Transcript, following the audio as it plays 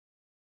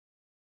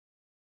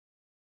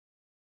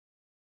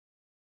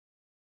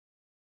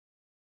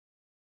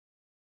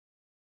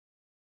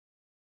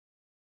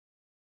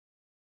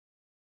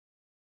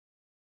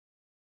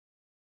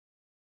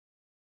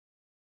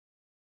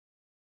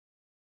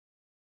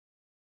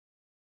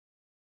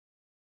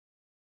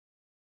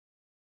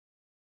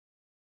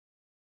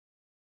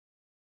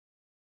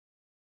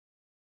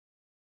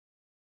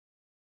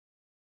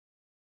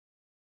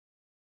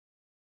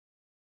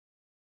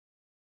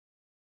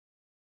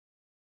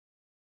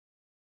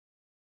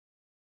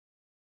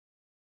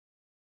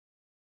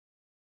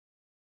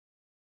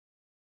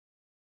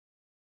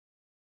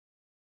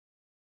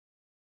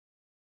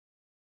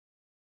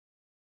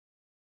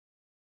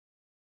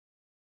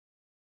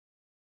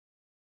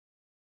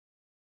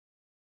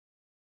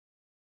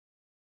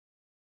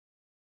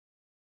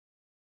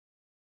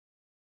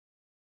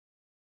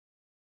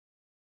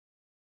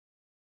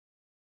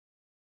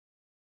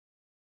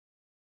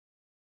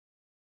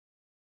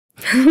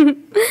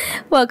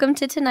Welcome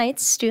to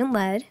tonight's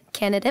student-led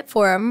candidate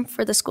forum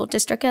for the school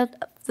district of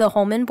the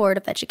Holmen Board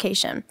of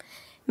Education.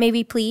 May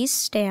we please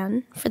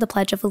stand for the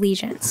Pledge of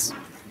Allegiance.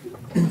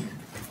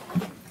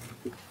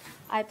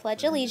 I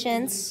pledge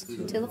allegiance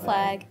to the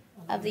flag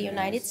of the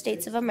United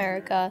States of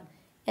America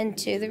and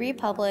to the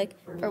republic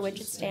for which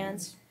it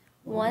stands,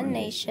 one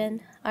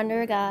nation,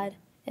 under God,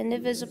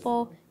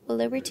 indivisible, with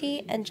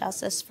liberty and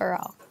justice for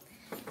all.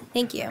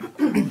 Thank you.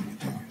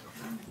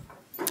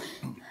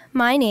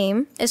 My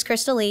name is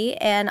Krista Lee,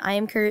 and I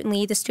am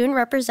currently the student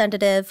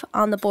representative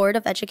on the Board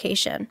of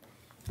Education.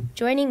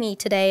 Joining me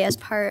today as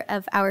part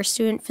of our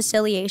student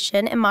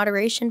facilitation and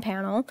moderation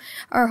panel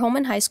are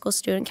Holmen High School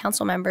student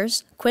council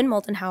members Quinn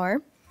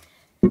Moldenhauer,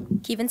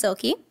 Kevin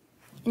Zilke,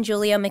 and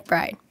Julia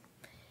McBride.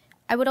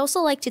 I would also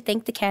like to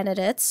thank the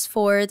candidates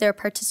for their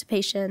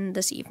participation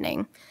this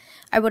evening.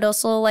 I would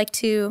also like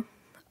to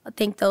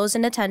thank those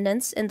in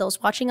attendance and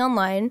those watching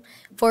online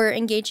for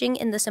engaging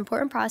in this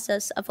important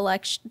process of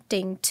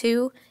electing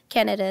 2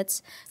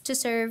 candidates to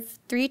serve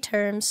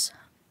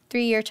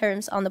 3-year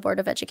terms on the Board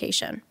of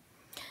Education.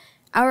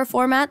 Our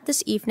format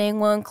this evening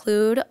will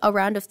include a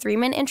round of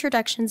 3-minute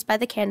introductions by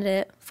the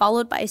candidate,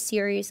 followed by a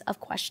series of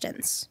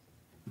questions.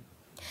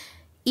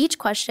 Each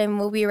question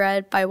will be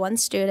read by one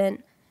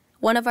student,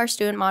 one of our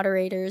student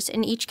moderators,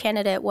 and each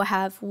candidate will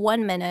have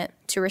 1 minute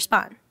to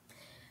respond.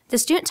 The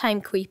student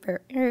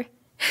timekeeper,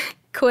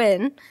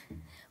 Quinn,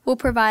 will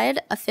provide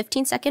a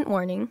 15-second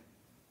warning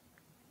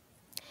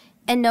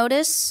and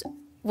notice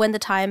when the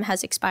time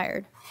has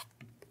expired.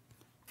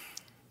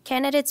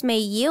 Candidates may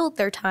yield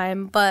their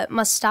time but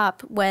must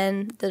stop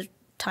when the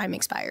time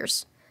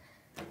expires.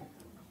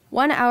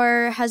 1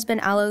 hour has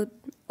been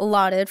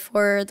allotted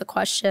for the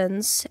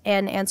questions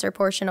and answer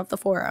portion of the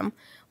forum.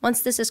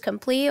 Once this is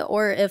complete,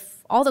 or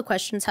if all the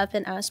questions have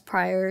been asked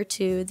prior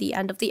to the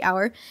end of the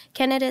hour,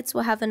 candidates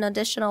will have an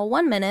additional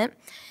 1 minute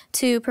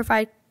to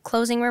provide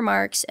closing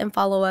remarks and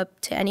follow up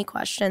to any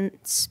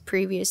questions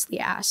previously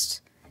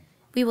asked.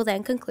 We will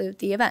then conclude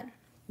the event.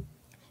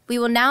 We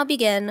will now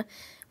begin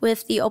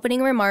with the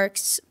opening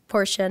remarks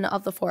portion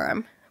of the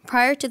forum.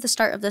 Prior to the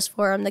start of this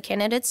forum, the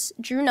candidates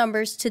drew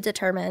numbers to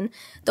determine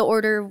the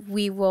order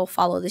we will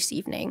follow this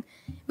evening.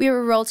 We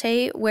will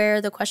rotate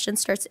where the question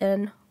starts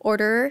in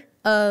order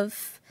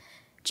of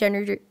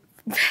Jennifer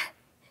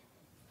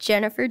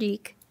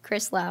Deek,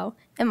 Chris Lau,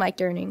 and Mike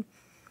Durning.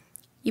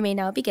 You may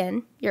now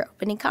begin your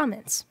opening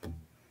comments.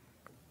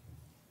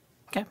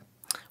 Okay.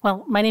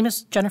 Well, my name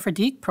is Jennifer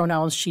Deek,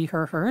 pronouns she,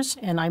 her, hers,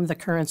 and I'm the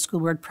current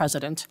school board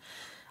president.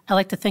 I'd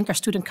like to thank our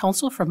student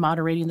council for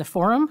moderating the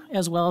forum,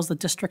 as well as the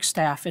district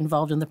staff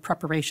involved in the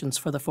preparations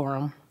for the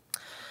forum.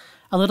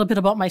 A little bit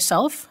about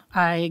myself.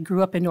 I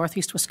grew up in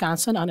Northeast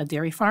Wisconsin on a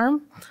dairy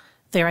farm.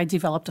 There I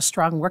developed a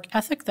strong work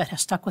ethic that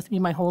has stuck with me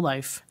my whole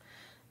life.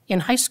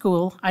 In high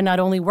school, I not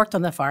only worked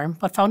on the farm,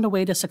 but found a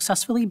way to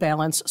successfully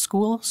balance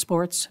school,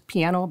 sports,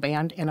 piano,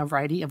 band, and a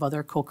variety of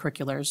other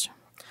co-curriculars.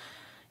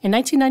 In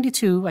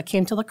 1992, I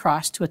came to La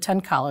Crosse to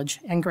attend college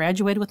and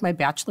graduated with my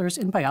bachelor's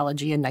in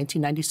biology in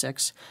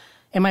 1996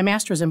 and my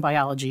master's in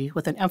biology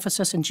with an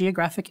emphasis in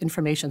geographic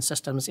information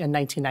systems in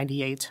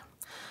 1998.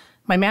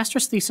 My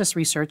master's thesis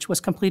research was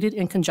completed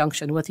in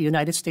conjunction with the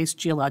United States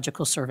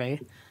Geological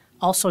Survey,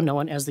 also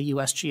known as the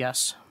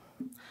USGS.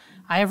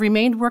 I have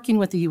remained working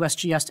with the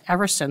USGS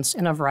ever since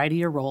in a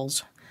variety of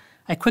roles.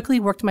 I quickly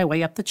worked my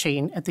way up the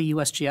chain at the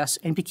USGS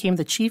and became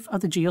the chief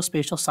of the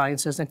Geospatial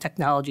Sciences and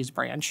Technologies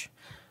branch,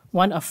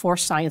 one of 4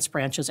 science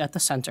branches at the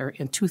center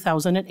in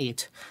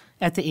 2008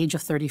 at the age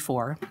of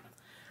 34.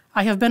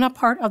 I have been a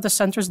part of the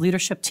center's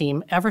leadership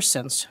team ever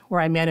since,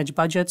 where I manage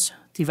budgets,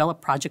 develop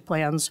project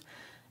plans,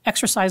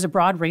 exercise a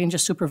broad range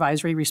of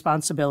supervisory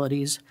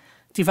responsibilities,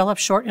 develop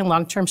short and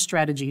long-term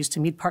strategies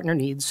to meet partner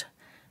needs,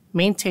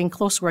 maintain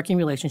close working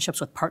relationships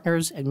with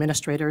partners,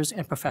 administrators,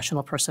 and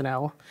professional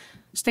personnel,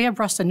 stay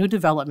abreast of new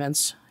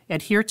developments,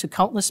 adhere to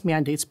countless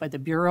mandates by the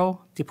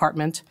Bureau,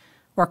 Department,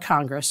 or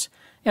Congress,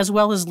 as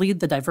well as lead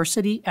the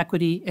diversity,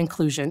 equity,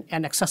 inclusion,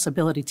 and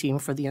accessibility team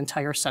for the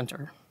entire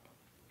center.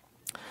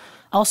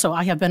 Also,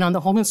 I have been on the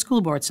Holmen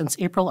School Board since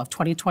April of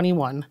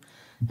 2021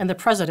 and the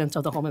president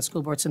of the Holmen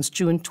School Board since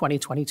June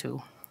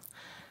 2022.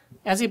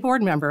 As a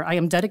board member, I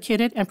am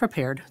dedicated and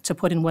prepared to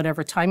put in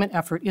whatever time and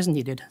effort is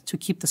needed to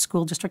keep the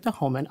school district of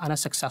Holmen on a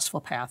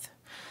successful path.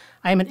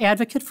 I am an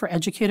advocate for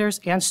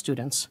educators and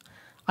students.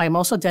 I am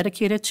also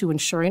dedicated to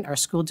ensuring our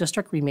school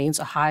district remains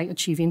a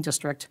high-achieving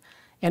district,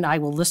 and I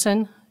will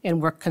listen and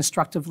work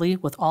constructively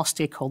with all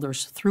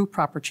stakeholders through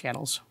proper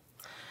channels.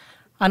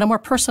 On a more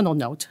personal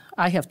note,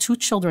 I have 2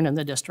 children in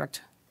the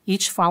district,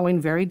 each following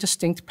very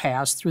distinct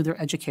paths through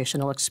their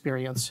educational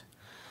experience.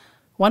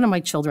 One of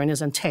my children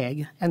is in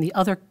TAG, and the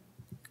other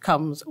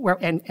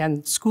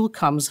and school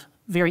comes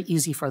very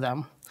easy for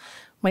them.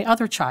 My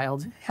other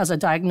child has a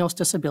diagnosed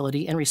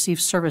disability and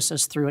receives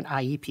services through an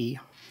IEP.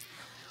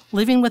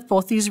 Living with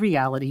both these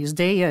realities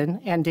day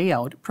in and day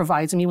out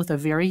provides me with a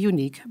very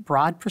unique,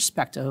 broad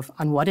perspective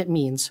on what it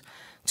means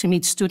to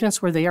meet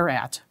students where they are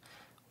at,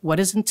 what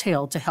is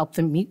entailed to help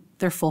them meet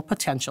their full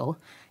potential,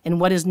 and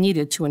what is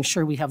needed to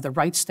ensure we have the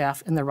right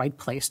staff in the right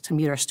place to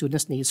meet our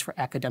students' needs for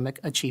academic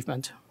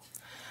achievement.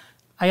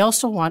 I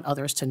also want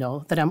others to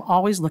know that I'm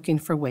always looking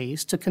for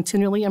ways to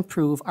continually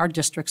improve our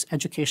district's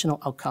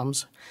educational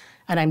outcomes,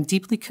 and I'm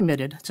deeply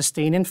committed to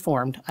staying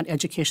informed on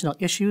educational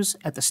issues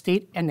at the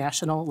state and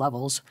national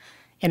levels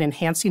and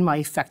enhancing my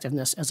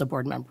effectiveness as a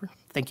board member.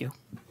 Thank you.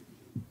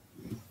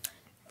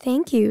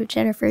 Thank you,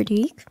 Jennifer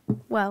Deek.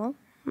 Well,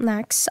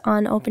 next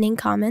on opening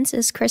comments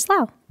is Chris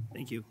Lau.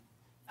 Thank you.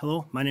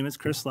 Hello, my name is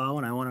Chris Lau,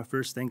 and I want to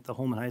first thank the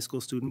Holmen High School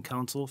Student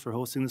Council for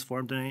hosting this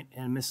forum tonight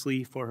and Ms.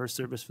 Lee for her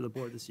service for the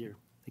board this year.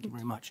 Thank you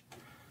very much.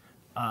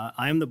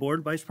 I am the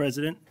board vice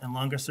president and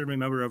longest serving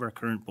member of our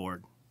current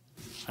board.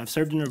 I've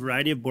served in a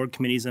variety of board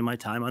committees in my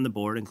time on the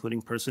board,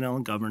 including personnel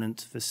and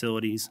governance,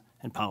 facilities,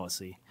 and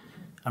policy.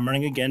 I'm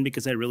running again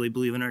because I really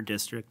believe in our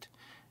district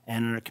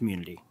and in our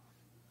community.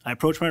 I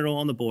approach my role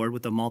on the board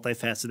with a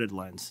multifaceted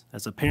lens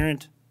as a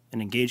parent,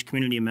 an engaged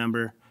community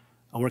member,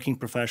 a working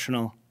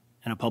professional,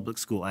 and a public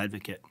school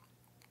advocate.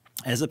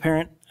 As a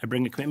parent, I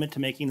bring a commitment to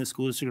making the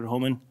school district of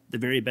Holmen the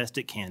very best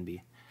it can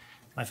be.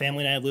 My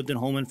family and I have lived in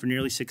Holmen for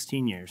nearly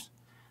 16 years.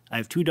 I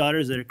have 2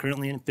 daughters that are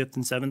currently in 5th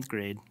and 7th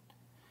grade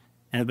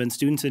and have been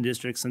students in the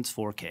district since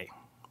 4K.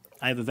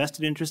 I have a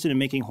vested interest in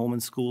making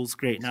Holmen schools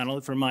great, not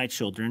only for my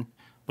children,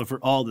 but for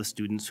all the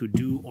students who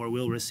do or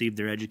will receive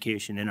their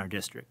education in our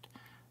district.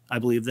 I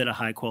believe that a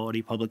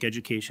high-quality public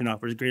education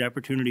offers great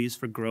opportunities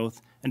for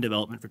growth and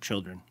development for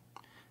children.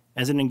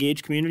 As an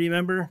engaged community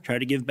member, try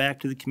to give back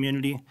to the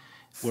community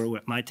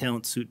where my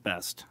talents suit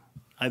best.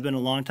 I've been a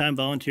longtime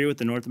volunteer with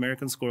the North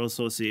American Squirrel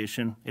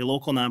Association, a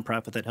local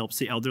nonprofit that helps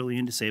the elderly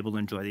and disabled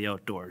enjoy the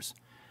outdoors.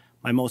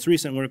 My most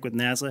recent work with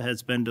NASLA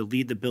has been to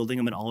lead the building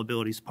of an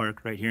all-abilities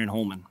park right here in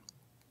Holmen.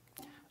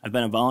 I've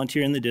been a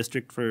volunteer in the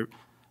district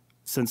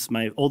since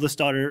my oldest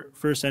daughter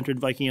first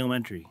entered Viking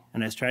Elementary,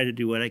 and I've tried to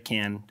do what I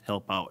can to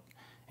help out,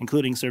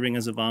 including serving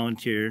as a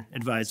volunteer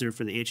advisor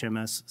for the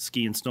HMS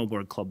Ski and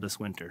Snowboard Club this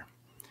winter.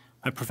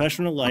 My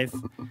professional life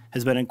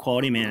has been in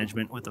quality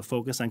management with a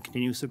focus on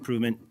continuous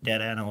improvement,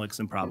 data analytics,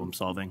 and problem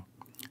solving.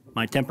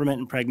 My temperament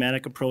and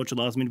pragmatic approach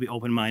allows me to be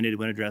open-minded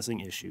when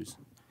addressing issues.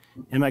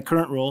 In my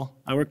current role,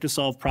 I work to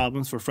solve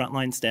problems for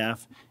frontline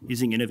staff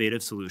using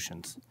innovative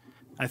solutions.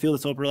 I feel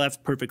this overlaps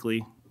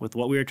perfectly with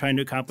what we are trying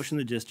to accomplish in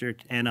the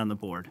district and on the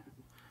board.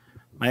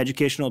 My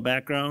educational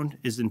background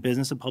is in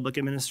business and public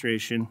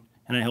administration,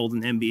 and I hold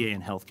an MBA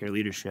in healthcare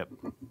leadership.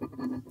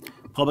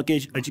 Public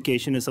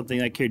education is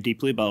something I care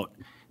deeply about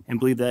and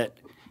believe that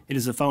it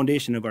is the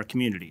foundation of our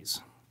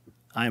communities.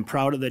 I am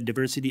proud of the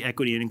diversity,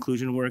 equity, and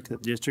inclusion work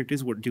that the district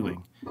is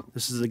doing.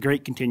 This is a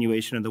great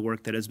continuation of the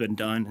work that has been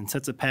done and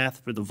sets a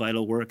path for the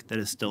vital work that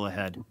is still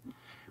ahead.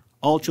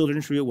 All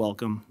children should be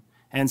welcome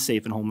and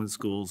safe in Holmen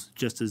schools,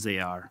 just as they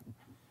are.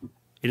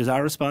 It is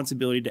our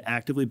responsibility to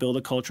actively build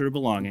a culture of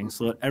belonging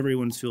so that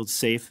everyone feels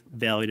safe,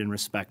 valued, and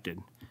respected.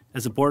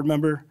 As a board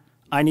member,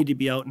 I need to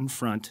be out in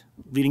front,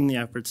 leading the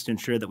efforts to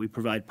ensure that we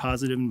provide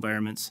positive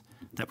environments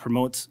that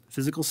promotes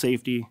physical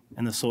safety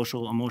and the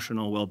social,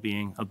 emotional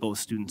well-being of both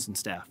students and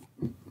staff.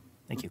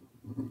 Thank you.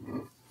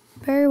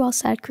 Very well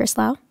said, Chris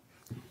Lau.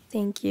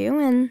 Thank you.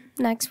 And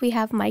next we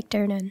have Mike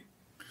Durnan.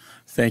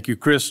 Thank you,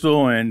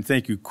 Crystal, and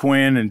thank you,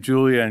 Quinn and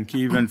Julia and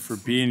Kevin, for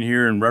being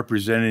here and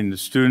representing the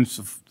students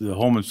of the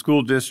Holmen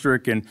School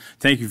District. And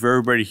thank you for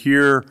everybody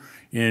here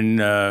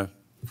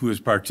who is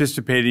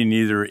participating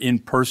either in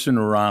person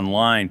or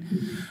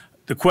online.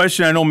 The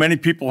question I know many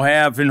people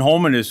have in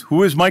Holmen is,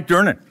 who is Mike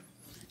Durnan?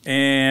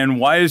 And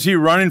why is he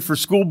running for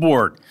school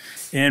board?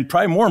 And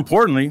probably more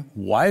importantly,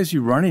 why is he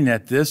running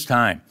at this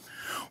time?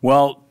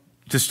 Well,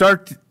 to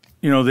start,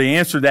 the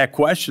answer to that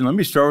question, let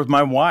me start with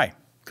my why,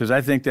 because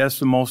I think that's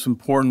the most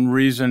important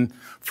reason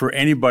for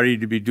anybody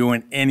to be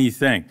doing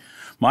anything.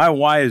 My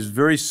why is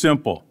very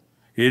simple.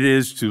 It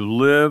is to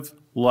live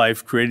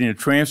life creating a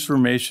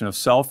transformation of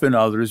self and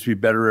others to be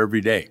better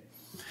every day.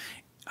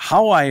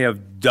 How I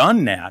have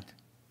done that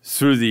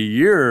through the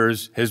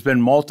years has been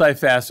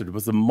multifaceted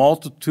with a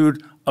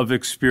multitude of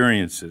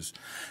experiences.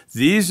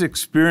 These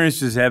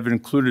experiences have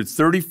included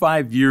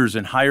 35 years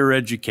in higher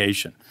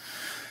education.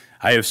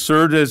 I have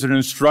served as an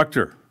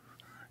instructor,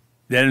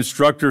 that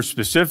instructor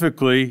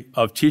specifically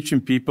of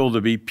teaching people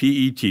to be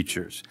PE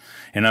teachers.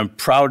 And I'm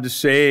proud to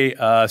say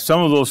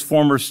some of those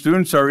former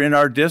students are in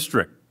our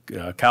district.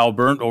 Kyle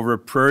Burnt over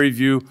at Prairie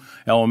View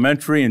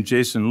Elementary and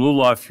Jason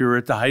Luloff here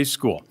at the high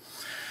school.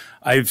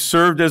 I've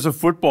served as a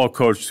football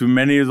coach through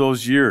many of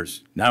those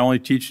years, not only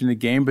teaching the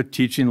game, but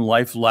teaching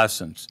life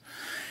lessons.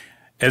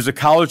 As a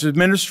college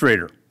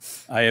administrator,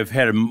 I have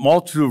had a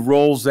multitude of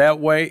roles that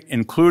way,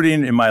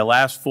 including in my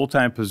last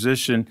full-time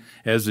position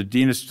as the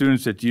Dean of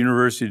Students at the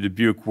University of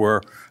Dubuque,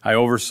 where I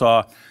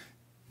oversaw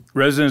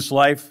residence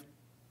life,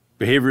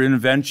 behavior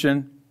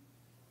intervention,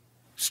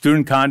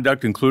 student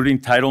conduct, including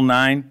Title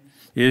IX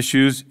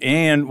issues,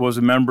 and was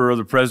a member of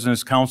the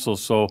President's Council,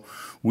 so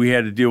we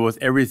had to deal with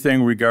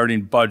everything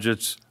regarding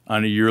budgets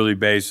on a yearly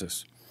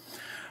basis.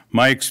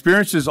 My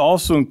experiences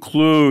also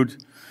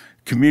include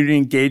community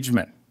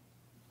engagement.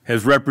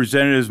 has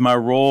represented as my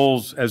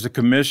roles as a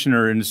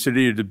commissioner in the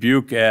city of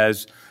Dubuque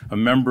as a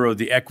member of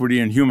the Equity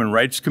and Human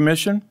Rights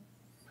Commission,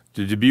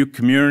 the Dubuque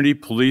Community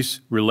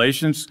Police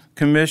Relations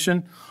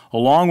Commission,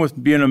 along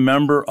with being a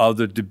member of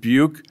the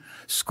Dubuque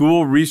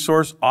School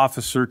Resource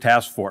Officer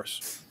Task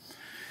Force.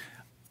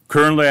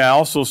 Currently, I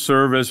also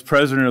serve as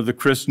president of the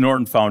Chris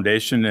Norton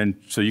Foundation, and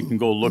so you can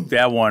go look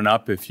that one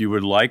up if you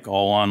would like,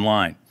 all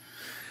online.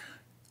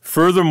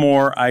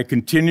 Furthermore, I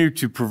continue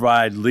to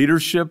provide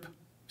leadership,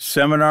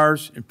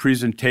 seminars, and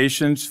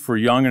presentations for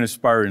young and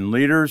aspiring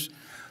leaders.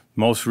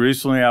 Most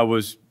recently,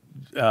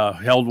 I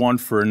held one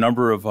for a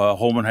number of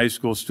Holmen High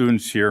School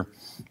students here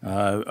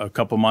a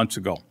couple months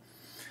ago.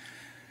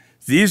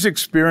 These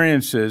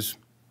experiences,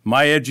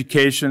 my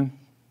education,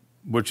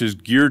 which is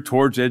geared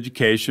towards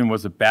education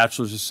with a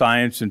Bachelor's of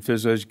Science in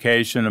Physical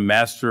Education, a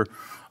Master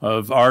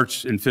of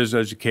Arts in Physical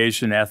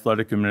Education,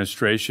 Athletic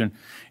Administration,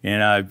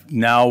 and I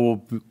now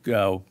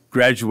will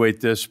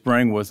graduate this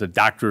spring with a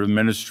Doctorate of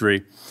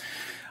Ministry.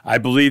 I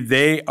believe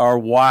they are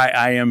why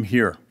I am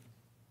here,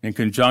 in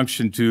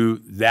conjunction to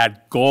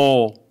that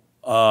goal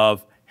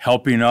of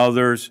helping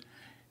others,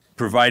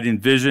 providing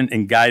vision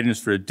and guidance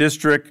for a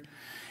district,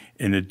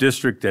 in a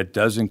district that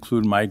does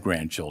include my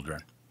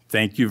grandchildren.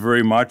 Thank you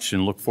very much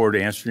and look forward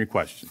to answering your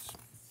questions.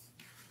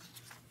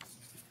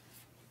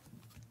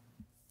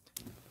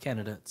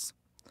 Candidates,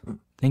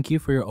 thank you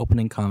for your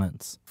opening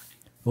comments.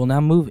 We'll now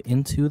move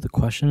into the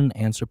question and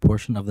answer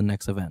portion of the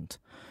next event.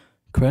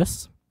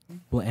 Chris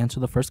will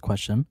answer the first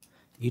question.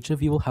 Each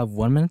of you will have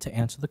 1 minute to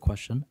answer the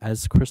question.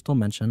 As Crystal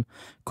mentioned,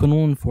 Quinn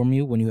will inform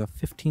you when you have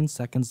 15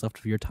 seconds left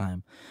of your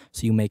time,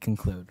 so you may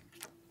conclude.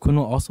 Quinn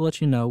will also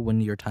let you know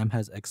when your time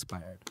has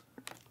expired.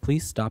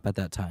 Please stop at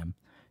that time.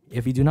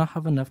 If you do not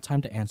have enough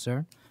time to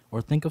answer,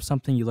 or think of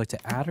something you'd like to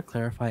add or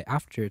clarify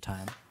after your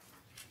time,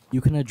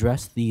 you can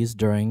address these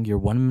during your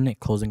 1 minute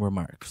closing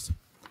remarks.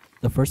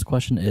 The first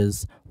question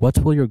is, what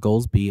will your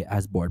goals be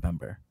as board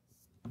member?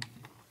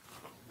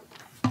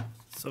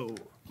 So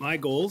my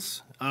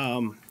goals,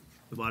 a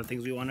lot of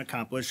things we want to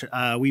accomplish.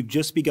 We've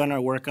just begun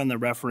our work on the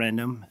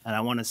referendum, and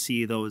I want to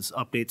see those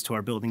updates to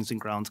our buildings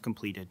and grounds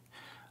completed.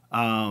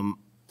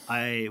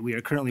 We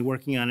are currently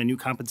working on a new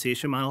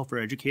compensation model for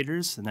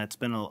educators, and that's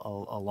been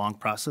a long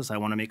process. I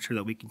want to make sure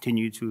that we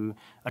continue to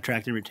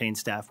attract and retain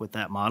staff with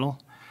that model.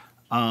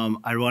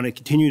 I want to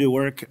continue to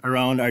work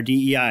around our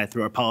DEI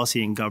through our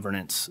policy and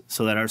governance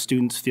so that our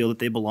students feel that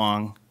they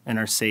belong and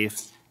are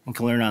safe and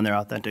can learn on their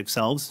authentic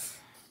selves.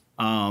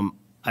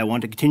 I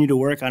want to continue to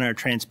work on our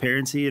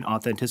transparency and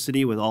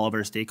authenticity with all of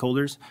our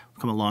stakeholders.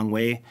 We've come a long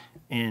way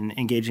in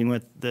engaging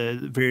with the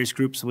various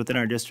groups within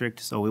our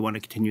district, so we want to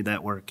continue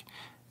that work.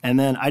 And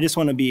then I just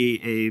want to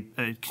be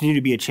continue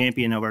to be a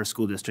champion of our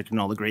school district and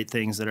all the great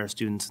things that our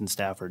students and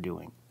staff are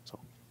doing. So.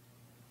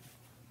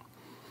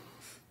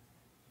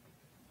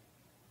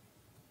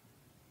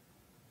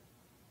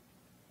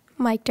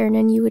 Mike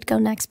Durnan, you would go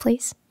next,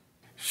 please.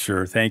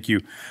 Sure, thank you.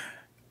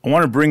 I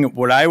want to bring up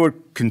what I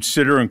would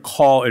consider and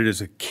call it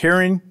as a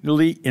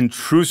caringly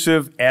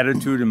intrusive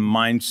attitude and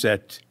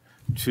mindset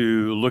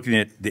to looking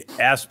at the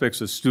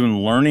aspects of student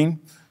learning,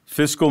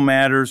 fiscal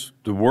matters,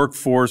 the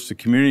workforce, the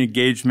community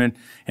engagement,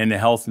 and the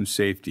health and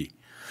safety.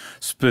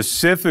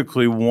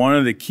 Specifically, one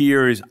of the key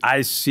areas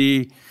I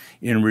see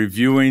in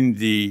reviewing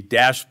the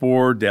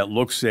dashboard that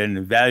looks and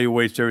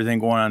evaluates everything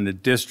going on in the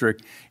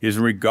district is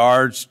in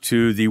regards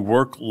to the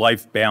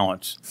work-life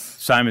balance.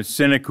 Simon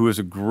Sinek, who is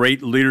a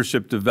great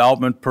leadership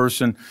development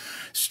person,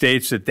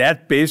 states that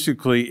that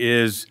basically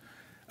is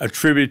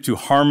attributed to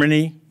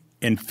harmony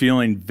and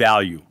feeling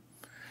value.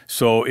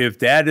 So if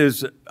that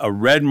is a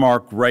red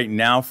mark right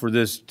now for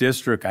this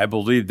district, I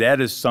believe that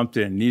is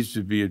something that needs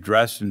to be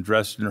addressed and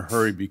addressed in a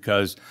hurry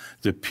because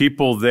the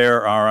people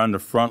there are on the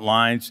front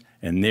lines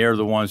and they're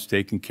the ones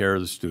taking care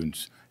of the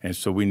students. And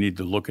so we need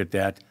to look at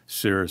that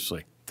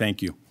seriously.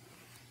 Thank you.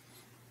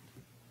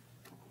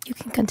 You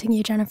can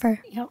continue,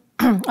 Jennifer. Yep.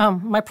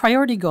 My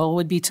priority goal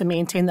would be to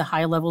maintain the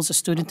high levels of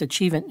student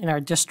achievement in our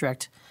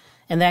district,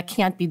 and that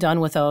can't be done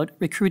without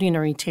recruiting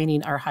and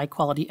retaining our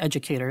high-quality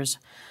educators,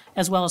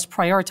 as well as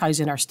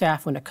prioritizing our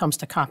staff when it comes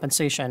to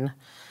compensation.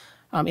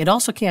 It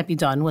also can't be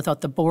done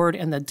without the board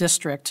and the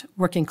district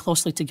working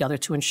closely together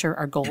to ensure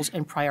our goals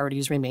and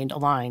priorities remained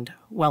aligned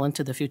well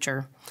into the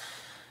future.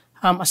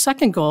 A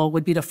second goal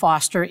would be to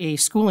foster a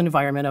school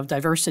environment of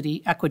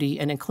diversity, equity,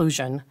 and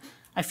inclusion.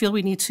 I feel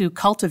we need to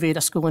cultivate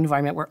a school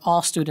environment where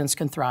all students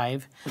can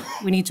thrive.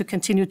 We need to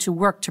continue to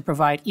work to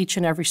provide each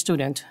and every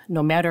student,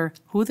 no matter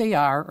who they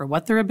are or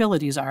what their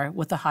abilities are,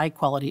 with a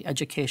high-quality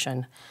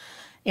education.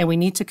 And we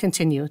need to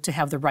continue to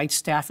have the right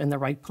staff in the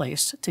right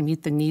place to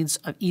meet the needs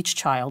of each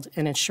child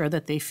and ensure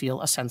that they feel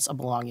a sense of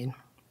belonging.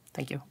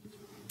 Thank you.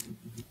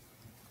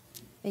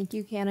 Thank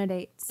you,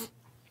 candidates.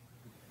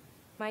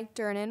 Mike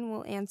Durnan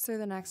will answer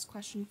the next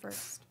question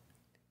first.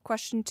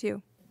 Question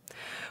 2.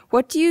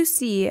 What do you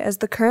see as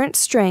the current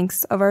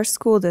strengths of our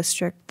school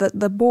district that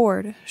the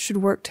board should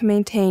work to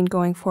maintain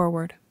going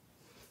forward?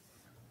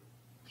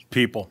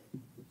 People.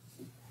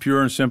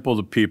 Pure and simple,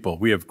 the people.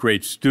 We have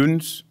great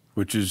students,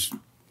 which is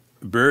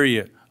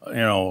very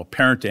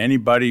apparent to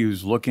anybody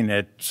who's looking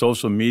at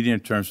social media in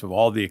terms of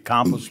all the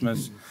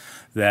accomplishments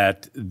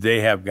that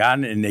they have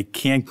gotten, and they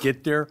can't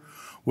get there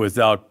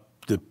without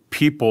the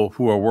people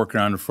who are working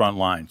on the front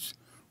lines.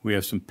 We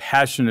have some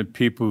passionate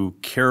people who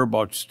care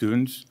about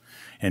students,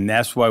 and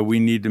that's why we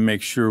need to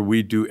make sure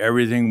we do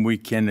everything we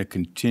can to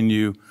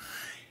continue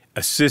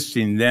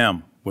assisting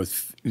them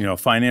with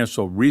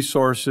financial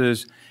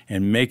resources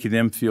and making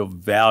them feel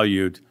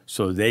valued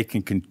so they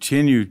can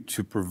continue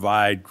to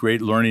provide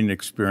great learning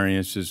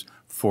experiences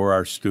for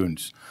our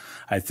students.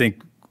 I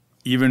think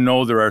even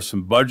though there are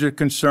some budget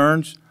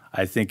concerns,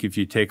 I think if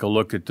you take a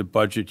look at the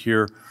budget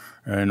here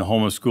in the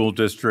Holmen School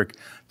District,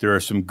 there are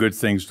some good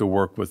things to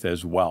work with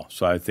as well.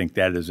 So I think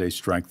that is a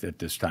strength at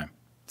this time.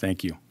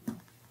 Thank you.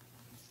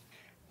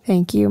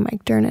 Thank you,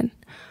 Mike Durnan.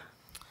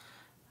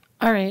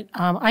 All right.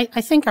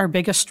 I think our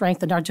biggest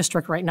strength in our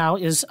district right now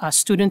is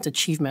student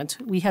achievement.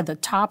 We had the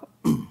top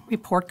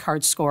report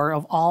card score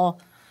of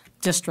all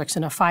districts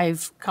in a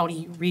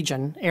 5-county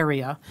region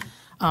area.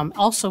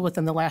 Also,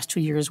 within the last 2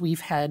 years,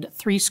 we've had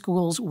 3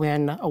 schools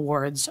win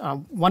awards.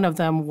 One of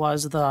them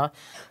was the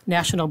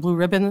National Blue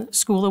Ribbon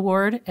School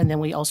Award, and then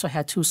we also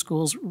had 2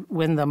 schools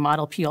win the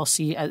Model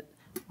PLC at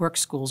Work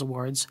Schools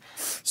Awards.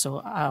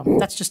 So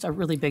that's just a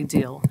really big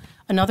deal.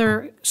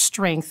 Another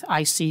strength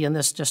I see in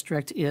this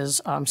district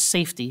is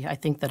safety. I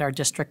think that our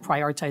district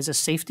prioritizes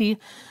safety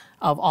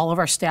of all of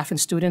our staff and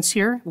students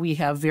here. We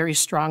have very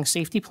strong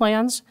safety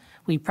plans.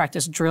 We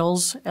practice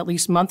drills at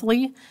least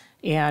monthly.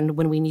 And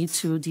when we need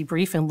to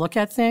debrief and look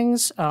at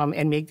things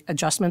and make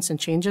adjustments and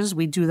changes,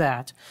 we do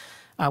that.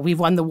 We've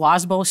won the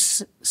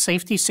WASBO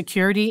Safety,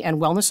 Security,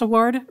 and Wellness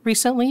Award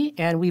recently,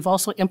 and we've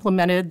also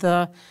implemented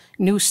the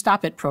new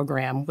Stop It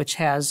program, which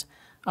has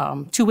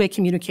two-way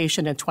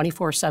communication and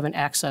 24/7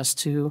 access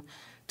to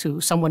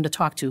someone to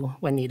talk to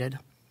when needed.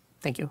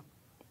 Thank you.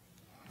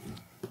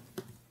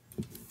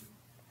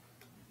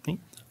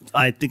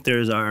 I think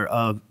there's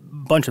a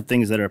bunch of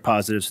things that are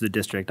positives to the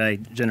district.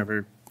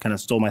 Jennifer kind of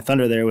stole my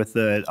thunder there with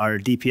our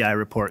DPI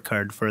report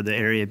card for the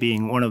area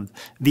being one of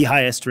the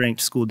highest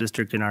ranked school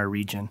district in our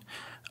region.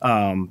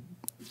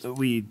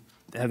 We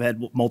have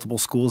had multiple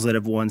schools that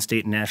have won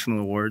state and national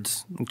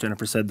awards.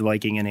 Jennifer said the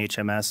Viking and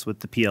HMS with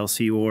the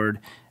PLC award,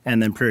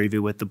 and then Prairie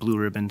View with the Blue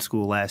Ribbon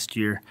School last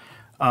year.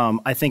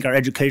 I think our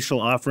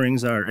educational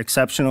offerings are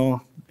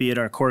exceptional, be it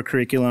our core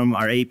curriculum,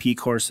 our AP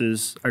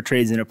courses, our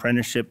trades and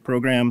apprenticeship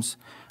programs,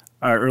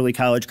 our early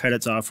college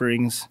credits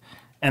offerings,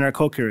 and our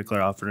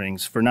co-curricular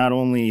offerings for not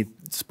only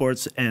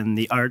sports and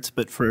the arts,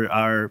 but for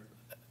our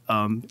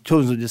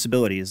children with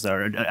disabilities.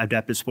 Our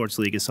Adaptive Sports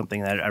League is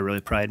something that I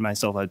really pride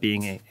myself on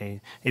being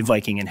a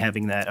Viking and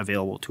having that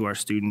available to our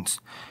students.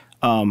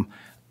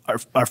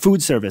 Our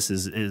food service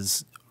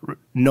is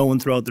known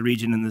throughout the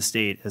region and the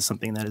state as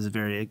something that is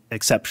very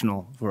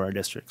exceptional for our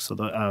district.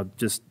 So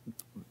just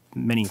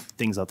many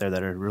things out there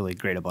that are really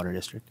great about our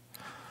district.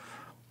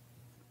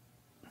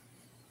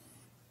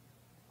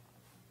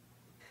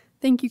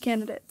 Thank you,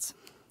 candidates.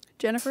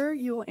 Jennifer,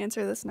 you will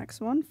answer this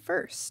next one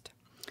first.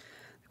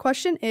 The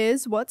question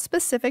is, what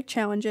specific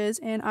challenges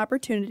and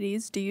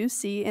opportunities do you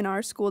see in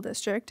our school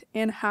district,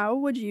 and how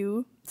would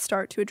you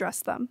start to address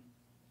them?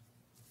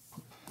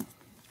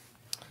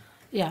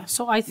 Yeah,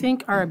 so I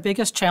think our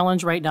biggest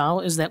challenge right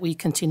now is that we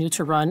continue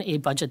to run a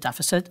budget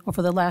deficit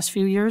over the last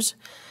few years.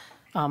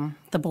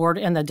 The board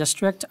and the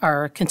district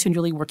are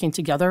continually working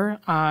together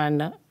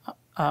on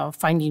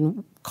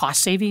finding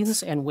cost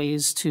savings and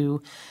ways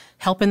to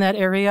help in that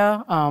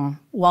area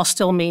while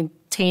still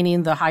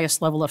maintaining the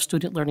highest level of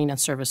student learning and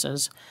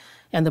services.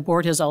 And the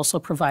board has also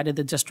provided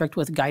the district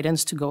with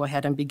guidance to go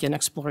ahead and begin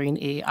exploring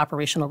a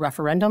operational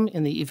referendum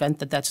in the event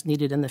that that's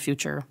needed in the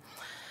future.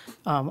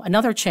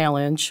 Another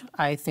challenge,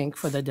 I think,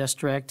 for the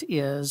district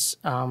is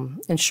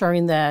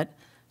ensuring that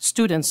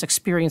students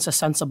experience a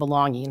sense of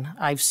belonging.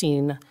 I've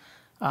seen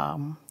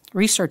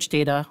research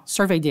data,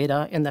 survey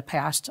data in the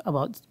past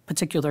about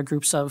particular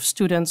groups of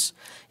students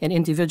and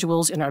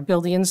individuals in our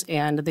buildings,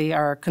 and they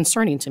are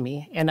concerning to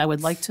me. And I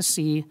would like to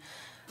see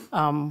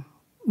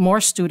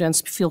more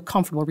students feel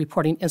comfortable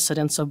reporting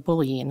incidents of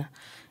bullying.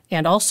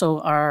 And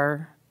also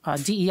our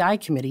DEI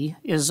committee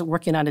is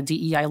working on a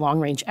DEI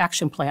long-range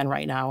action plan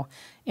right now,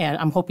 and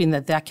I'm hoping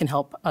that that can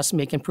help us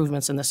make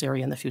improvements in this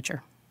area in the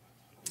future.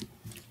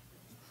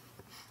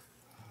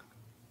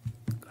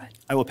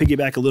 I will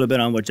piggyback a little bit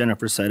on what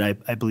Jennifer said.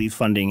 I believe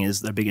funding is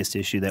the biggest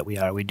issue that we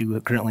are. We do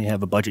currently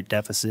have a budget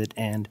deficit,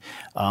 and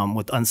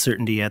with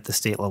uncertainty at the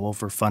state level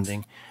for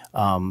funding,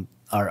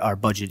 our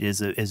budget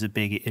is a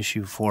big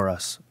issue for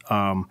us.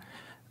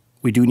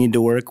 We do need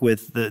to work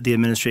with the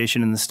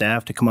administration and the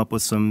staff to come up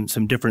with some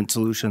different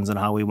solutions on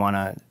how we want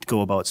to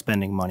go about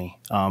spending money.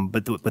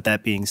 But with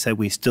that being said,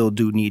 we still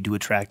do need to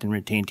attract and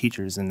retain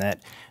teachers, and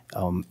that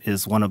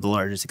is one of the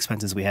largest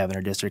expenses we have in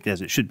our district, as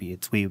it should be.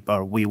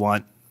 We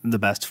want the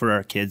best for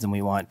our kids, and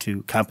we want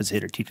to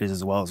compensate our teachers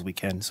as well as we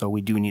can. So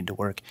we do need to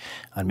work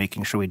on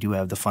making sure we do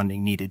have the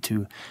funding needed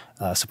to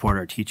support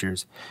our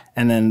teachers.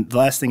 And then the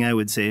last thing I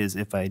would say is,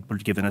 if I were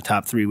given a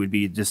top three, would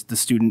be just the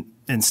student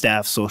and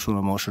staff social and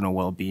emotional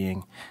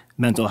well-being,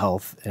 mental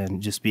health,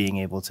 and just being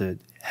able to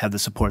have the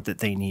support that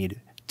they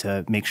need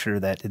to make sure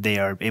that they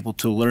are able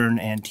to learn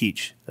and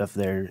teach. If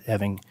they're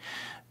having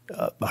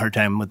a hard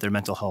time with their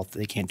mental health,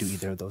 they can't do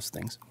either of those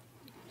things.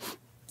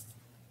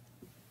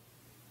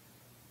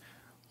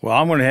 Well,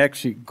 I'm going to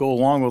actually go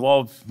along with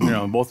all,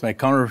 both my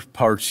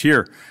counterparts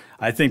here.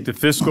 I think the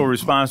fiscal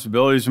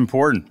responsibility is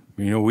important.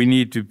 We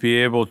need to be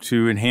able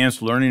to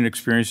enhance learning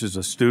experiences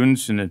of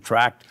students and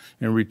attract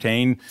and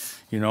retain,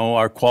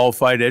 our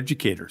qualified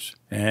educators.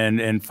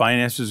 And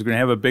finances are going to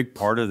have a big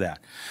part of that.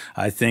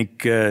 I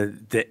think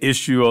the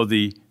issue of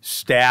the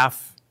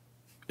staff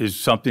is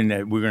something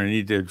that we're going to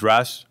need to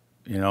address.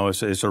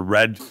 It's a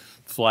red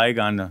flag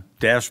on the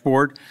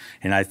dashboard.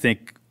 And I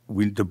think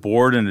the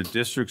board and the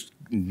districts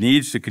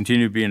needs to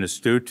continue being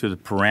astute to the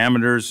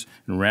parameters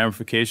and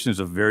ramifications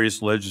of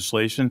various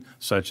legislation,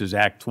 such as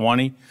Act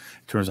 20, in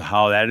terms of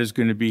how that is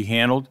going to be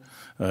handled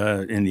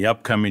in the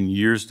upcoming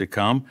years to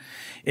come.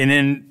 And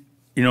then,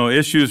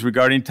 issues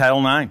regarding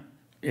Title IX.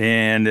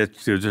 And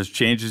there's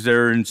changes that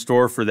are in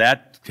store for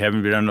that.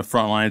 Haven't been on the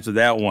front lines of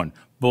that one.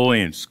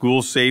 Bullying,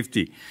 school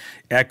safety,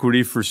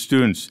 equity for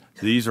students.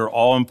 These are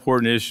all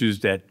important issues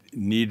that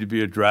need to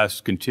be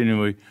addressed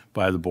continually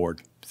by the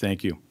board.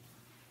 Thank you.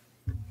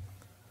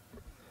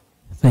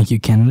 Thank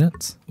you,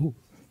 candidates.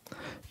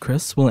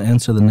 Chris will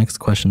answer the next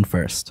question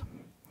first.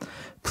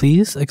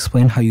 Please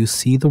explain how you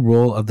see the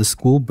role of the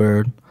school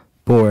board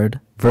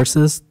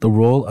versus the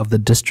role of the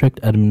district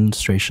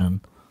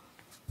administration.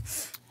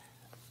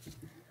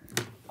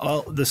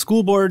 The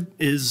school board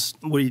is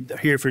we're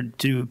here to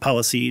do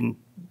policy and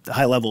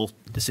high-level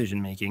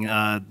decision-making.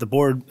 The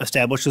board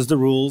establishes the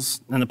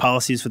rules and the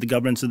policies for the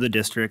governance of the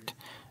district,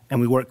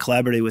 and we work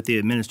collaboratively with the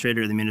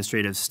administrator and the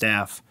administrative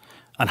staff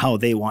on how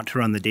they want to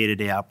run the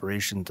day-to-day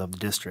operations of the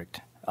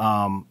district.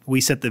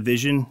 We set the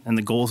vision and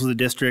the goals of the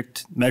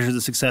district, measure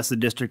the success of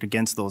the district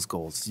against those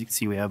goals. You can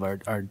see we have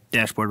our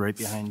dashboard right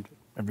behind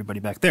everybody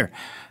back there.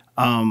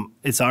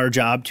 It's our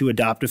job to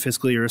adopt a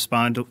fiscally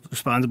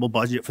responsible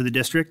budget for the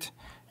district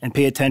and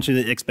pay attention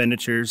to the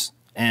expenditures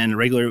and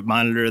regularly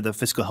monitor the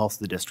fiscal health of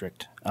the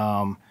district.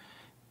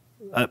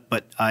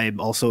 But I'm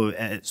also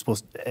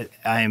supposed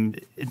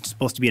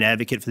to be an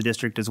advocate for the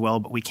district as well,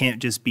 but we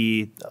can't just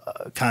be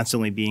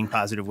constantly being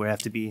positive. We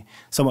have to be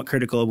somewhat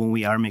critical when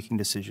we are making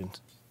decisions.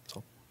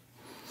 So.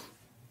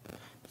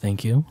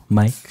 Thank you.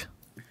 Mike?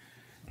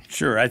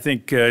 Sure. I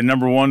think,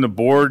 number one, the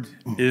board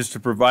is to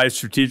provide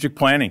strategic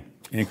planning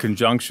in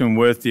conjunction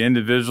with the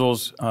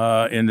individuals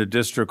in the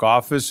district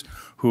office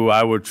who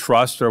I would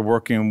trust are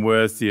working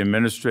with the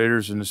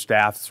administrators and the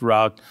staff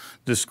throughout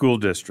the school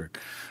district.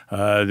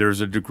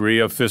 There's a degree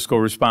of fiscal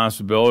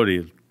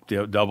responsibility,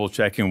 double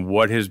checking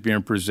what is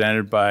being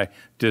presented by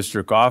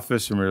district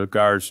office in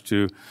regards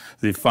to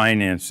the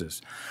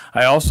finances.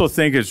 I also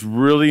think it's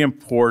really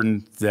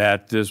important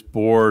that this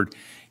board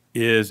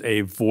is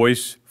a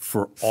voice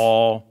for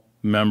all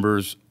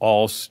members,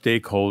 all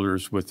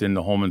stakeholders within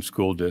the Holmen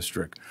School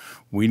District.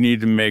 We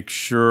need to make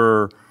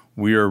sure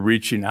we are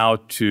reaching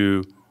out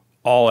to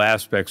all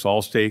aspects,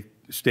 all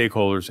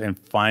stakeholders, and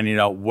finding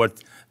out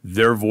what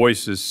their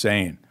voice is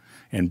saying,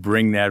 and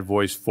bring that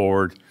voice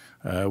forward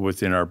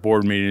within our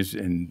board meetings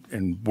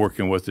and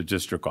working with the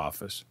district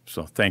office.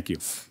 So thank you.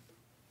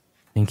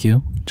 Thank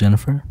you.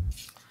 Jennifer?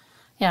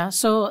 Yeah,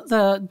 so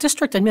the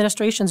district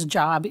administration's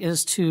job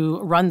is to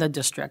run the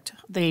district.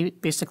 They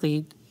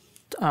basically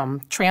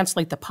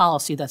translate the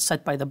policy that's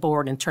set by the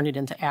board and turn it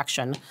into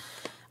action.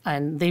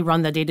 And they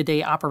run the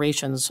day-to-day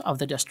operations of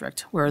the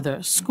district, where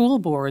the school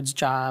board's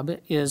job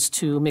is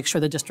to make sure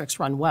the districts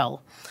run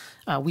well.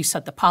 We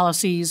set the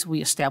policies,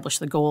 we establish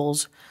the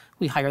goals,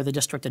 we hire the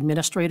district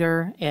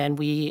administrator, and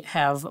we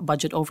have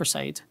budget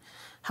oversight.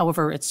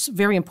 However, it's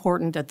very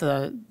important that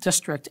the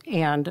district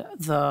and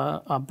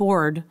the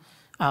board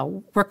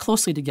work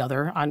closely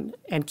together on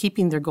and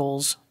keeping their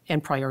goals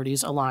and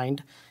priorities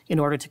aligned in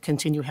order to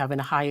continue having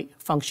a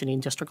high-functioning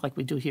district like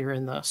we do here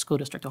in the school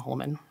district of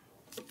Holmen.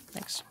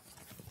 Thanks.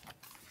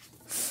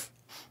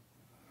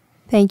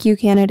 Thank you,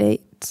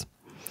 candidates.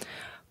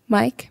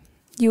 Mike,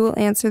 you will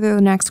answer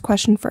the next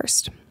question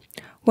first.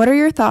 What are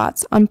your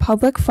thoughts on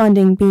public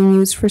funding being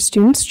used for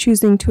students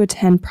choosing to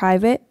attend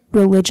private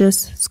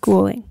religious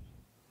schooling?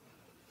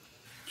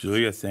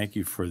 Julia, thank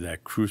you for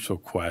that crucial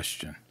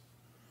question.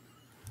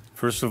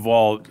 First of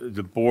all,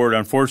 the board,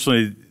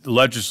 unfortunately, the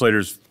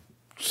legislators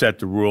set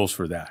the rules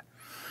for that.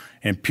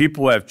 And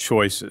people have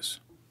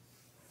choices.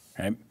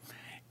 Okay?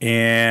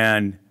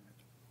 And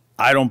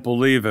I don't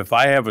believe if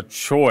I have a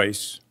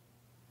choice,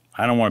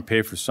 I don't want to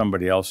pay for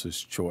somebody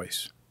else's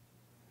choice.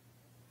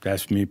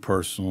 That's me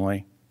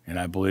personally, and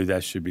I believe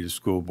that should be the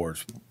school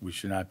boards. We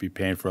should not be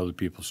paying for other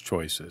people's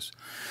choices.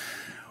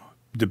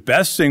 The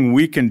best thing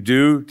we can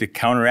do to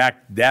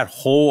counteract that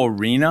whole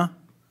arena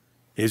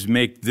is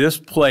make this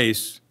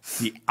place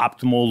the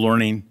optimal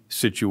learning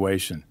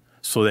situation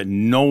so that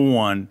no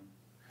one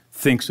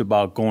thinks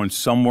about going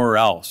somewhere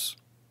else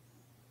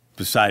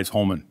besides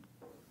Holmen.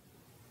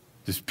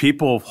 The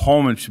people of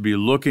Holmen should be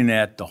looking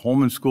at the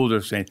Holmen School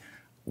District saying,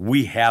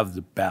 we have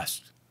the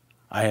best.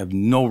 I have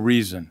no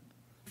reason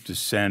to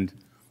send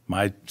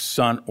my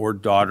son or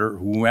daughter,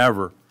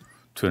 whoever,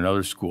 to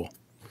another school.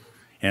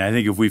 And I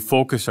think if we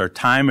focus our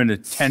time and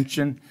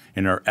attention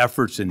and our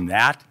efforts in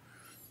that,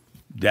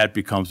 that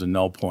becomes a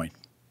null point.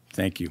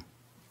 Thank you.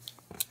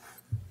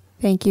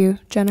 Thank you.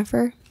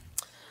 Jennifer?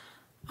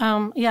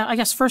 Yeah, I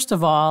guess first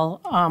of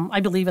all, I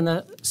believe in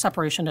the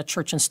separation of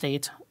church and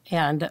state.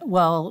 And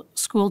while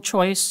school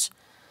choice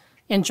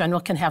in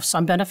general can have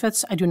some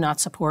benefits, I do not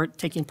support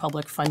taking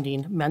public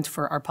funding meant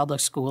for our public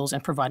schools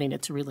and providing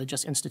it to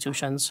religious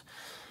institutions.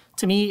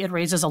 To me, it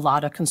raises a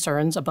lot of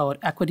concerns about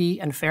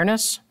equity and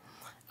fairness.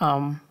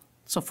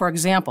 So for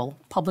example,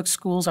 public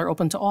schools are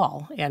open to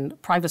all,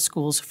 and private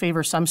schools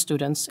favor some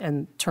students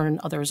and turn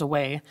others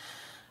away.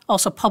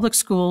 Also, public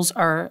schools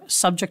are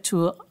subject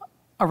to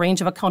a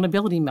range of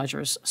accountability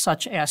measures,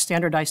 such as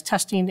standardized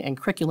testing and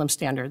curriculum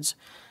standards,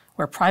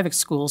 where private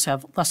schools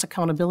have less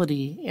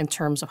accountability in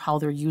terms of how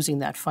they're using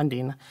that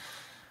funding.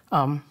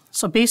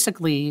 So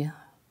basically,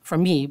 for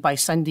me, by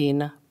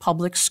sending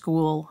public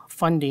school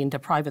funding to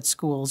private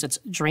schools, it's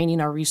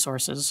draining our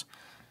resources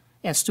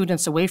and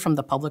students away from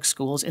the public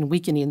schools and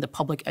weakening the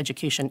public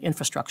education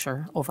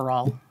infrastructure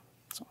overall.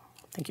 So,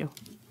 thank you.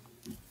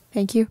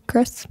 Thank you.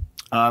 Chris?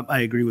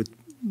 I agree with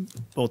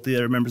both the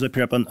other members up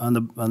here on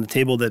the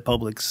table that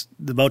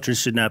the vouchers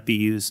should not be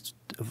used.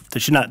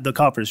 The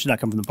coffers should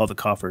not come from the public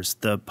coffers.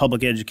 The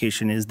public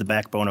education is the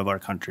backbone of our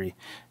country,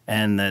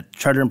 and that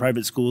charter and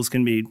private schools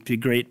can be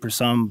great for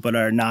some, but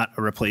are not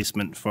a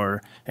replacement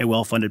for a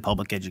well-funded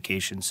public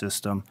education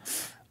system.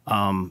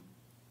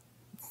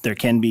 There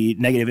can be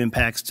negative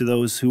impacts to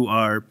those who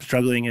are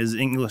struggling as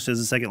English as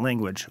a second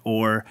language,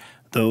 or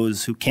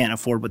those who can't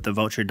afford what the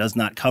voucher does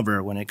not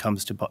cover when it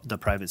comes to the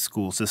private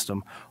school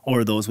system,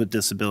 or those with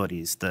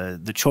disabilities.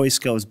 The choice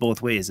goes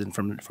both ways, and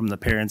from the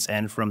parents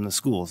and from the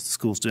schools. The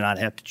schools do not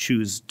have to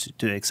choose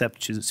to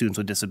accept students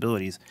with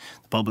disabilities.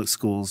 The public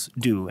schools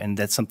do, and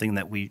that's something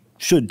that we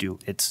should do.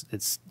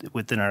 It's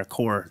within our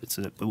core. It's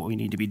what we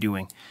need to be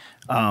doing.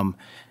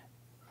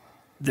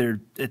 There's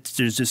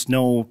just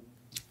no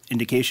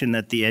indication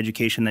that the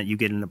education that you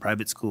get in a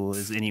private school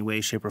is any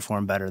way, shape, or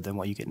form better than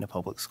what you get in a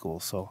public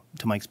school. So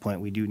to Mike's point,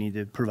 we do need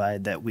to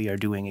provide that we are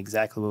doing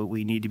exactly what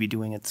we need to be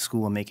doing at the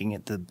school and making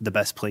it the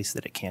best place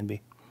that it can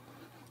be.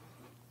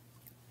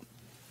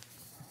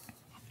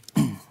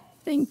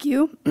 Thank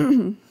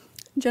you.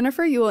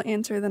 Jennifer, you will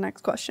answer the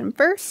next question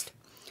first.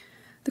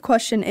 The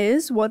question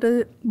is, what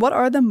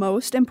are the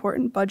most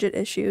important budget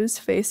issues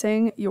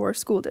facing your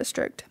school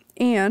district?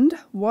 And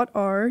what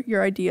are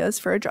your ideas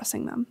for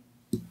addressing them?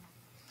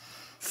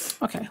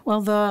 Okay,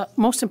 well, the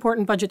most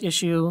important budget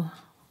issue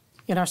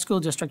in our school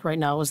district right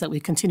now is that we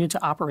continue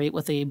to operate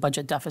with a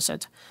budget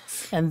deficit.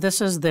 And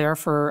this is there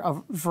for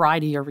a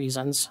variety of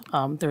reasons.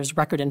 There's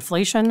record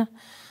inflation.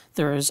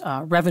 There's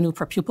revenue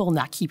per pupil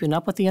not keeping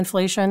up with the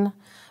inflation.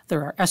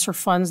 There are ESSER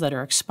funds that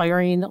are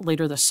expiring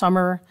later this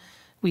summer.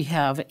 We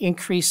have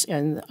increase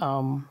in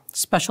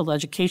special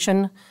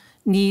education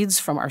needs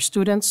from our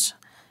students.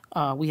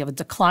 We have a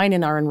decline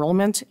in our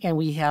enrollment, and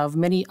we have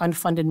many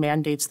unfunded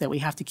mandates that we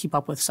have to keep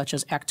up with, such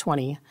as Act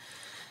 20.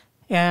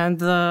 And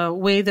the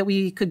way that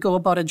we could go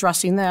about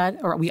addressing that,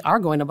 or we are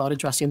going about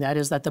addressing that,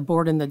 is that the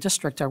board and the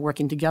district are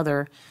working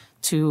together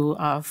to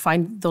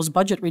find those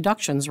budget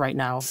reductions right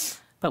now.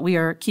 But we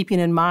are keeping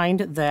in mind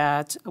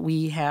that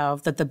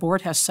that the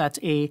board has set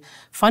a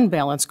fund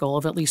balance goal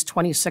of at least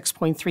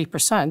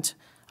 26.3%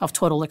 of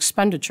total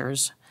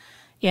expenditures.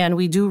 And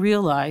we do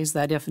realize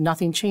that if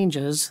nothing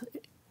changes,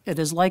 it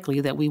is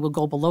likely that we will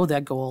go below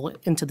that goal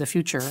into the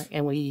future,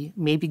 and we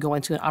may be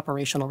going to an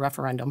operational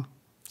referendum.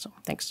 So,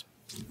 thanks.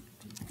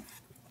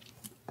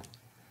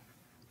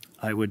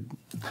 I would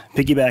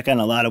piggyback on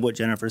a lot of what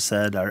Jennifer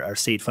said. Our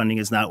state funding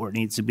is not where it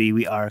needs to be.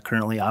 We are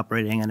currently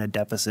operating in a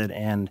deficit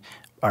and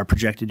are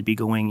projected to be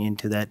going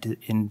into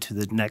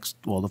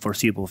the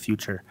foreseeable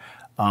future.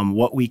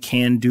 What we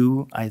can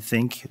do, I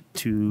think,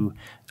 to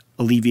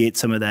alleviate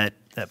some of that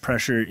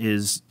pressure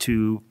is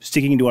to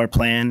sticking to our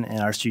plan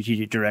and our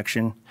strategic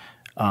direction.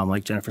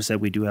 Like Jennifer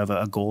said, we do have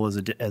a goal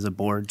as a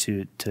board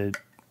to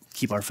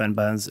keep our fund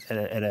balance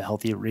at a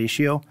healthy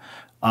ratio.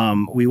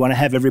 We want to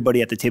have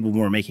everybody at the table when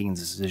we're making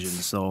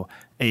decisions. So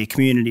a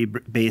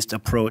community-based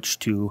approach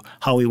to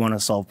how we want to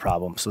solve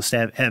problems. So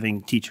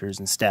having teachers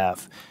and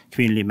staff,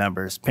 community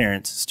members,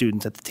 parents,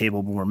 students at the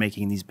table when we're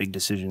making these big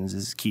decisions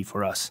is key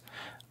for us.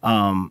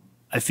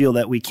 I feel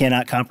that we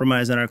cannot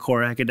compromise on our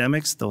core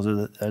academics. Those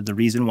are the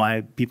reason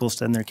why people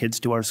send their kids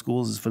to our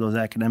schools is for those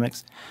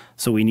academics.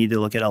 So we need to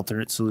look at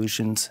alternate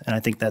solutions. And I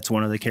think that's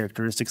one of the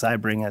characteristics I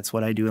bring. That's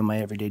what I do in my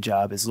everyday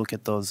job is look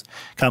at those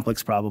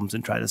complex problems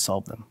and try to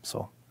solve them.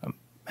 So I'm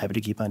happy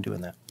to keep on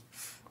doing that.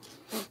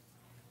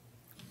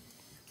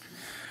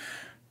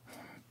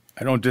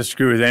 I don't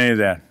disagree with any of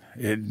that.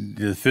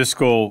 The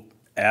fiscal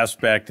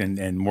aspect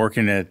and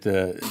working at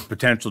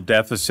potential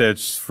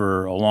deficits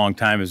for a long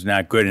time is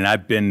not good. And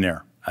I've been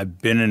there.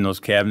 I've been in those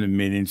cabinet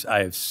meetings.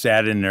 I have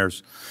sat in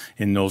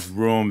those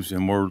rooms,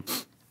 and we're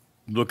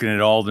looking at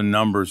all the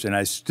numbers. And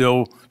I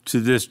still, to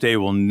this day,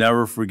 will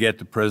never forget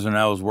the president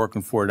I was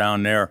working for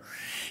down there.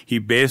 He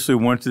basically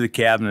went to the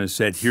cabinet and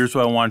said, here's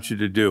what I want you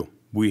to do.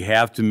 We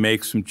have to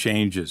make some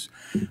changes.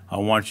 I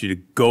want you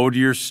to go to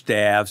your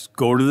staffs,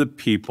 go to the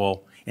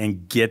people,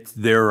 and get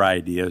their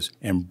ideas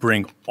and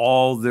bring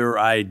all their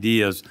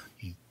ideas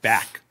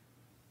back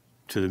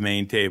to the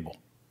main table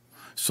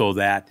so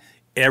that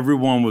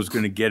everyone was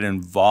going to get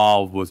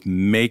involved with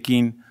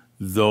making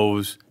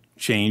those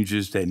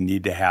changes that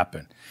need to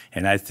happen.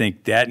 And I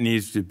think that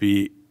needs to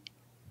be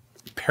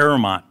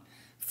paramount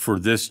for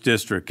this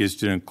district, is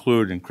to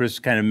include, and Chris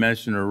kind of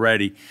mentioned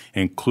already,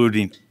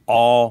 including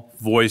all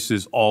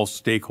voices, all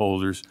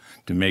stakeholders,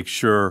 to make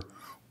sure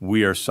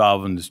we are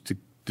solving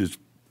this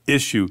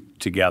issue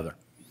together.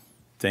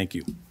 Thank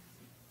you.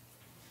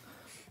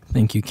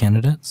 Thank you,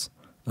 candidates.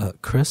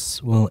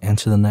 Chris will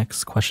answer the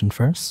next question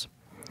first.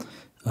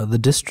 The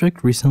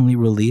district recently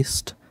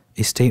released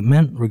a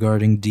statement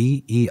regarding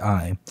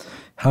DEI.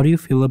 How do you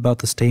feel about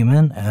the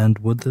statement, and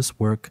would this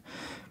work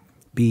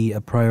be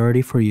a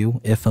priority for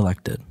you if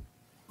elected?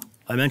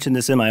 I mentioned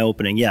this in my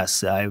opening.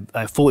 Yes, I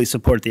fully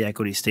support the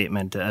equity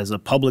statement. As a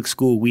public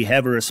school, we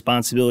have a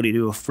responsibility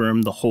to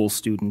affirm the whole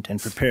student and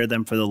prepare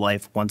them for the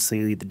life once they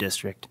leave the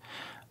district.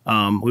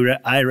 We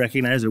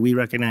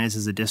recognize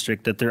as a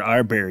district that there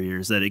are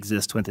barriers that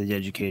exist within the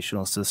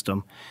educational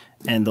system,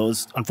 and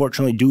those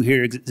unfortunately do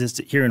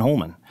exist here in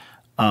Holmen.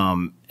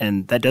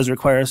 And that does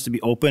require us to be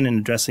open in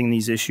addressing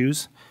these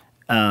issues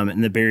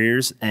and the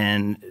barriers,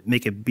 and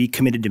be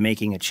committed to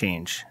making a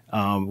change.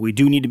 We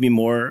do need to be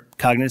more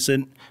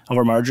cognizant of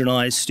our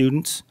marginalized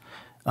students,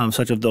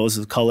 such as those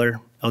of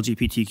color,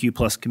 LGBTQ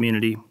plus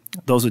community,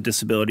 those with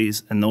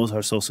disabilities, and those who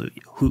are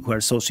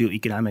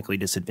socioeconomically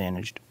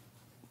disadvantaged.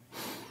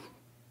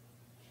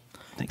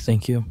 Thanks.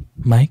 Thank you.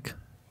 Mike?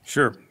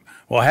 Sure.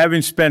 Well,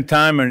 having spent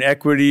time on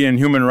Equity and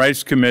Human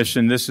Rights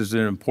Commission, this is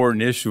an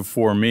important issue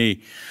for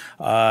me.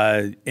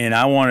 And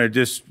I want to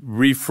just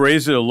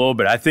rephrase it a little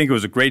bit. I think it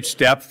was a great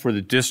step for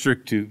the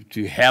district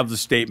to have the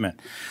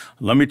statement.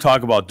 Let me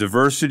talk about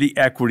diversity,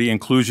 equity,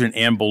 inclusion,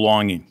 and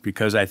belonging,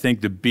 because I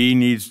think the B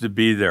needs to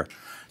be there.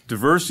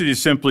 Diversity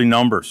is simply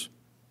numbers.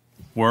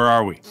 Where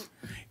are we?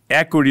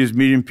 Equity is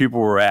meeting people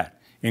where we're at.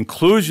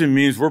 Inclusion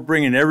means we're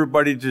bringing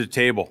everybody to the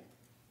table.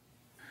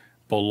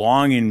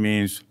 Belonging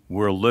means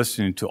we're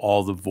listening to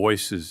all the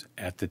voices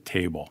at the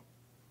table.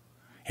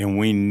 And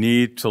we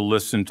need to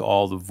listen to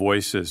all the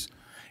voices.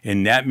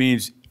 And that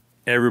means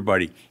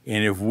everybody.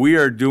 And if we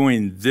are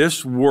doing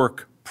this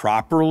work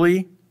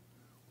properly,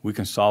 we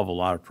can solve a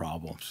lot of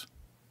problems.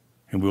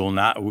 And we will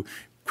not,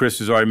 Chris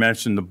has already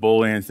mentioned the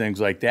bullying and things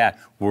like that.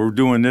 We're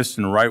doing this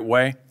in the right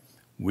way,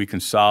 we can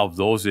solve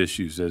those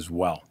issues as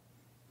well.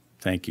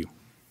 Thank you.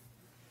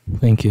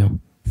 Thank you.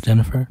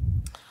 Jennifer?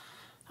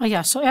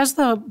 Yeah, so as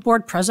the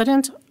board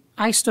president,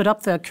 I stood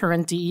up the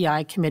current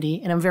DEI committee,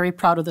 and I'm very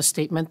proud of the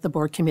statement the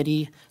board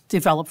committee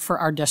developed for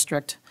our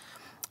district.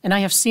 And I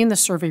have seen the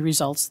survey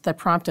results that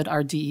prompted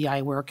our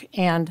DEI work,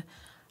 and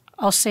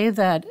I'll say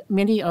that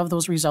many of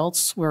those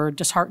results were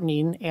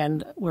disheartening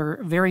and were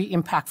very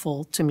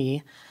impactful to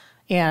me.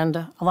 And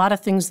a lot of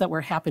things that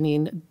were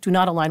happening do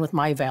not align with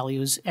my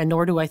values, and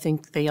nor do I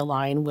think they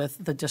align with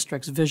the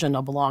district's vision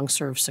of belong,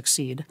 serve,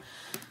 succeed.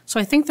 So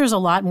I think there's a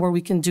lot more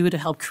we can do to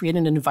help create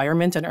an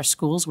environment in our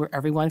schools where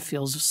everyone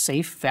feels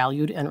safe,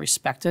 valued, and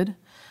respected.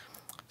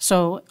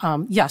 So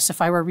yes,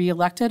 if I were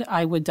reelected,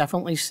 I would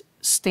definitely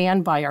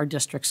stand by our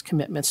district's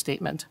commitment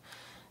statement,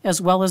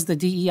 as well as the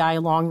DEI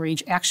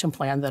long-range action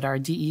plan that our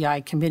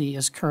DEI committee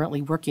is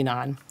currently working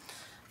on.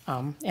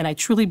 And I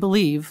truly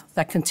believe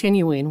that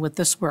continuing with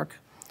this work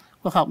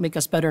will help make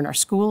us better in our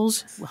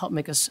schools, will help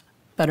make us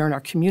better in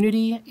our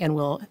community, and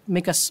will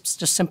make us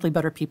just simply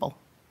better people.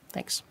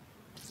 Thanks.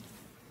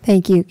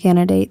 Thank you,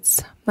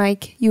 candidates.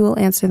 Mike, you will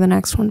answer the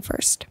next one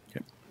first.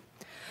 Okay.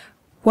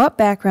 What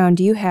background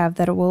do you have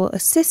that will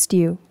assist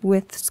you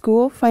with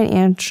school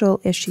financial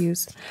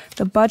issues,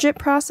 the budget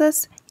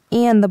process,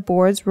 and the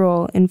board's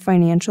role in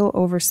financial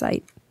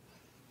oversight?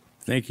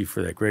 Thank you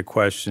for that great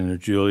question,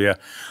 Julia.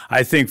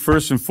 I think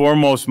first and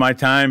foremost, my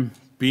time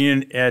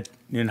being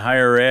in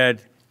higher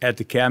ed at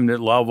the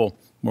cabinet level,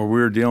 where we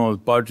were dealing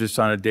with budgets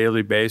on a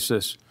daily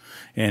basis,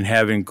 and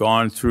having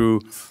gone through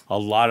a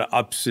lot of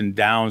ups and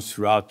downs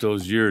throughout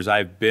those years,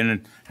 I've been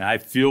in, and I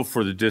feel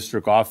for the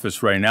district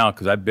office right now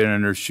because I've been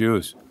in their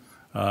shoes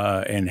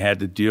and had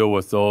to deal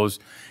with those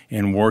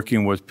and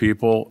working with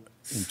people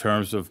in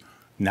terms of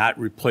not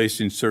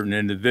replacing certain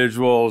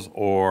individuals,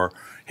 or,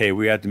 hey,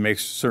 we have to make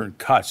certain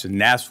cuts.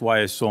 And that's why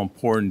it's so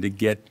important to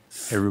get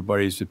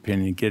everybody's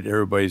opinion, get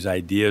everybody's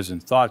ideas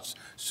and thoughts,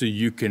 so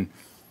you can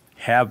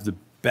have the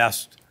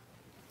best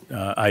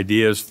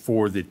ideas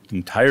for the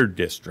entire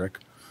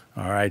district,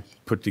 all right,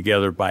 put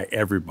together by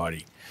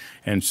everybody.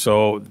 And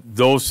so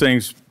those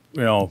things,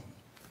 you know,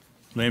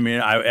 I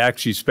mean, I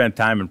actually spent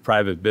time in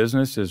private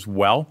business as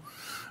well,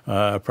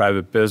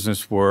 private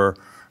business where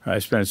I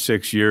spent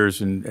 6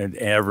 years and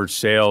average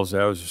sales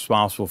that I was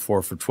responsible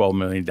for $12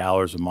 million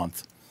a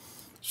month.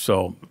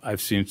 So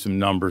I've seen some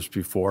numbers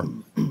before.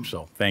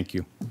 So thank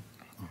you.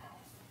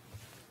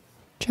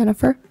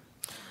 Jennifer?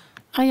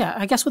 Yeah,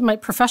 I guess with my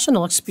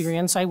professional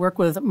experience, I work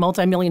with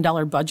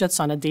multi-million-dollar budgets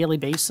on a daily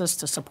basis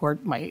to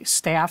support my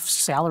staff,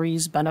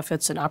 salaries,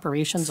 benefits, and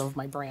operations of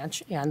my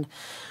branch and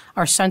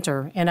our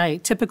center. And I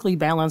typically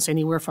balance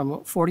anywhere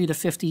from 40 to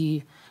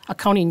 50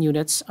 accounting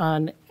units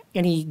on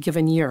any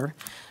given year.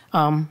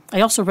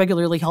 I also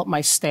regularly help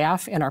my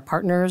staff and our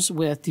partners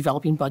with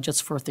developing budgets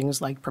for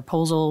things like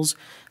proposals,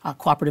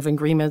 cooperative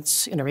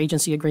agreements,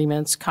 interagency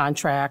agreements,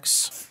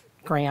 contracts,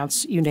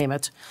 grants, you name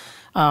it.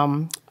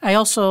 I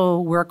also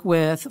work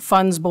with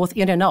funds both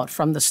in and out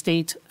from the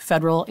state,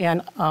 federal,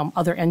 and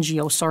other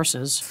NGO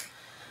sources.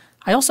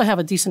 I also have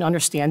a decent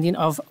understanding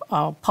of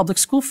public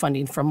school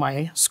funding from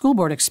my school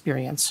board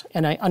experience,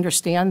 and I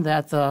understand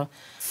that the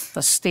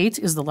state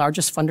is the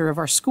largest funder of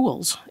our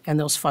schools, and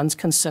those funds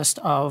consist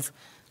of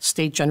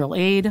state general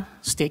aid,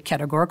 state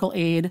categorical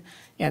aid,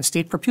 and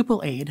state per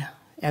pupil aid,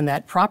 and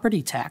that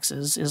property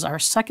taxes is our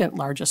second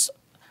largest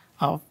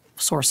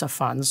source of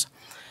funds.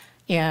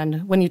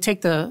 And when you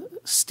take the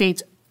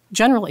state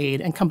general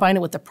aid and combine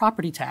it with the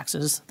property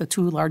taxes, the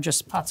two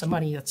largest pots of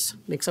money, that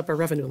makes up our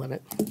revenue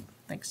limit.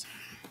 Thanks.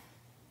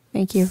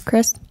 Thank you.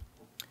 Chris?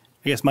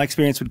 I guess my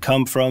experience would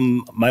come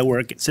from my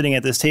work sitting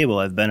at this table.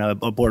 I've been a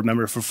board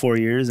member for 4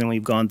 years, and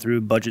we've gone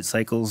through budget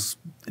cycles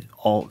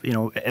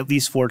at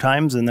least 4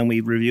 times, and then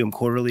we review them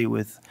quarterly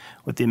with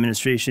the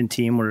administration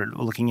team. We're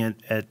looking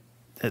at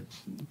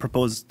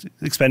proposed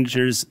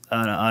expenditures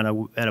at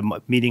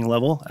a meeting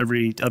level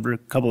every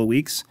couple of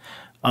weeks.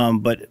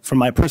 But from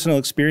my personal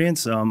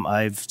experience,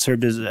 I've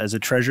served as a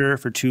treasurer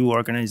for 2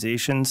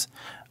 organizations,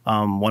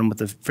 one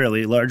with a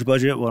fairly large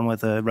budget, one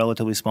with a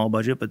relatively small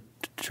budget, but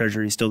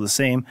treasury is still the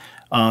same.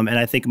 And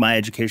I think my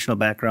educational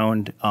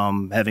background,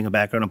 having a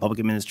background in public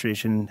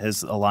administration,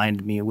 has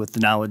aligned me with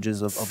the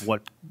knowledges of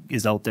what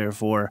is out there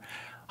for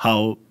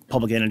how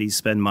public entities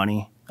spend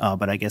money.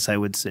 But I guess I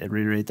would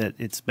reiterate that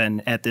it's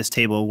been at this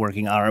table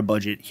working on our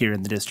budget here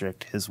in the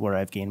district is where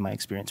I've gained my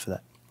experience for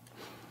that.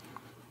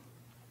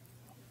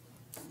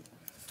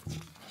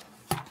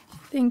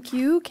 Thank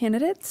you,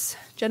 candidates.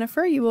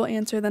 Jennifer, you will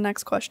answer the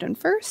next question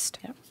first.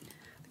 Yep.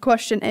 The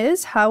question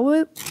is, how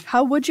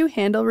would you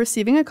handle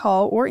receiving a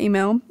call or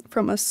email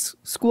from a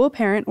school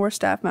parent or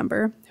staff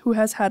member who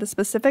has had a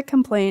specific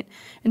complaint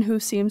and who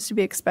seems to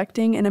be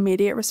expecting an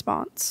immediate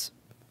response?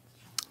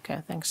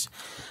 Okay, thanks.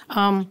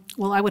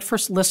 Well, I would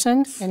first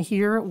listen and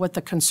hear what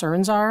the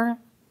concerns are,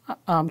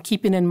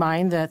 keeping in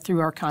mind that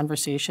through our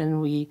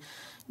conversation, we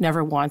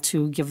never want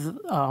to give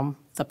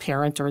the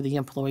parent or the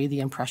employee the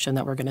impression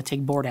that we're going to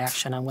take board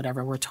action on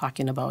whatever we're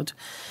talking about.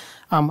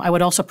 I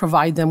would also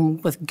provide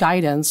them with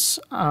guidance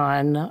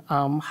on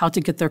how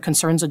to get their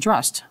concerns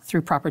addressed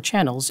through proper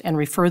channels and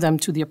refer them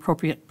to the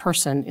appropriate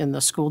person in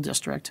the school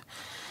district.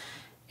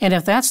 And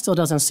if that still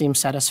doesn't seem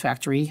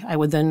satisfactory, I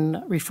would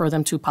then refer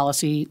them to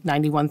Policy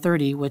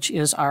 9130, which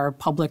is our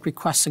public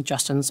request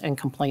suggestions and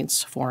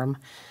complaints form.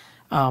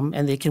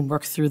 And they can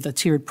work through the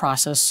tiered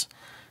process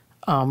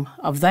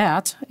of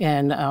that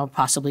and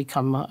possibly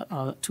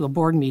come to a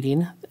board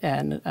meeting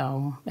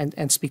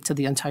and speak to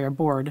the entire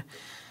board.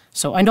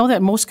 So I know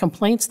that most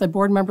complaints that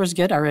board members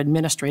get are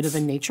administrative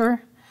in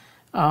nature,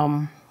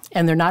 and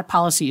they're not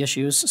policy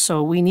issues.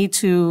 So we need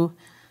to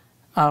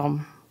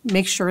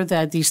make sure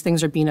that these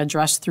things are being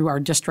addressed through our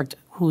district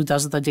who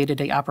does the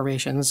day-to-day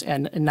operations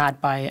and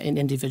not by an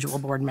individual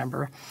board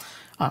member.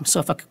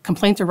 So if a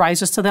complaint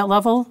arises to that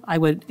level, I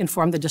would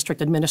inform the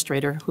district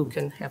administrator who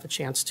can have a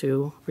chance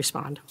to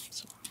respond.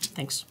 So,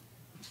 thanks.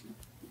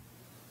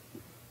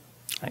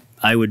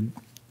 I would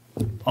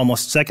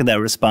almost second that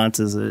response.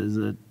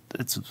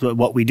 It's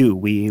what we do.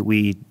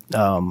 We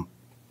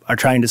are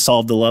trying to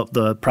solve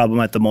the problem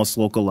at the most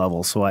local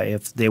level. So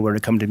if they were to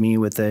come to me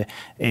with a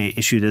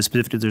issue that's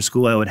specific to their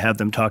school, I would have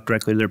them talk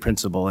directly to their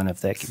principal. And if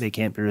they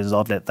can't be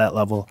resolved at that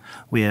level,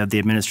 we have the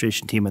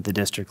administration team at the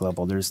district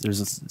level.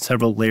 There's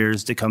several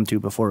layers to come to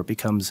before it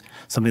becomes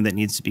something that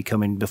needs to be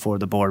coming before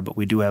the board. But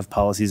we do have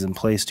policies in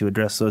place to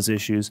address those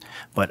issues.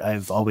 But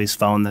I've always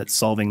found that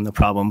solving the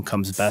problem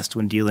comes best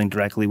when dealing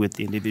directly with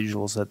the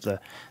individuals that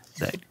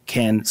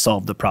can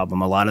solve the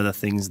problem. A lot of the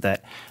things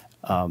that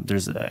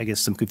there's, I guess,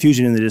 some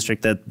confusion in the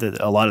district that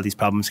a lot of these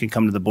problems can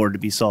come to the board to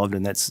be solved,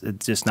 and it's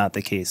just not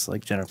the case,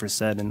 like Jennifer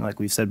said, and like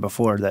we've said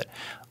before, that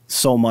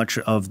so much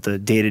of the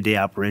day-to-day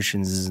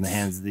operations is in the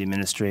hands of the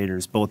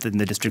administrators, both in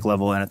the district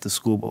level and at the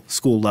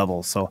school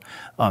level. So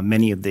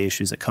many of the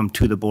issues that come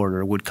to the board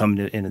or would come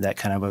into that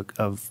kind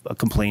of a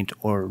complaint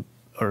or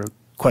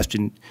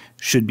question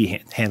should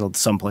be handled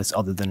someplace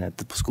other than at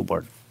the school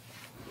board.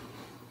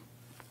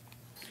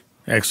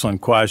 Excellent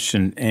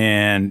question,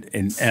 and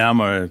I'm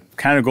going to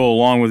kind of go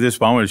along with this,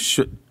 but I'm going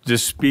to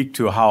just speak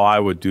to how I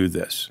would do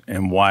this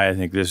and why I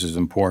think this is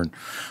important.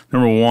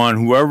 Number one,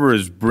 whoever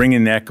is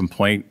bringing that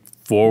complaint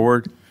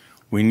forward,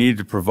 we need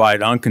to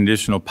provide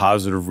unconditional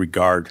positive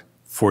regard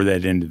for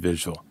that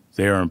individual.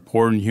 They are an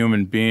important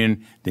human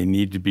being. They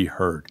need to be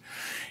heard.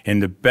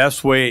 And the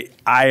best way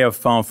I have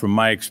found from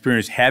my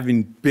experience,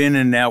 having been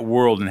in that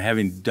world and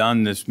having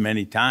done this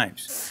many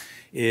times,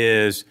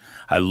 is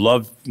I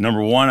love,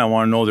 number one, I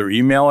want to know their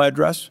email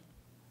address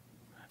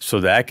so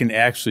that I can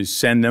actually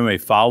send them a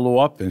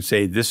follow-up and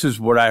say, this is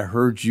what I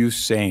heard you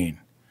saying.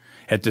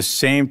 At the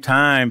same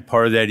time,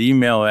 part of that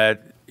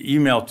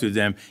email to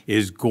them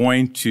is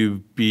going to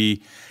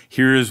be,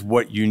 here's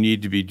what you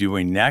need to be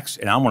doing next,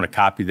 and I'm going to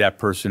copy that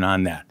person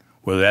on that.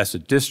 Whether that's a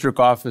district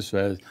office,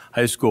 a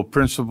high school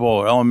principal,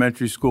 or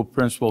elementary school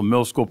principal,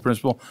 middle school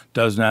principal,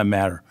 does not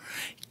matter.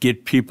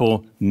 Get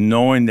people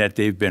knowing that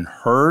they've been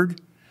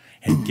heard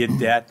and get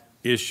that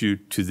issue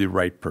to the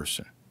right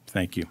person.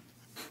 Thank you.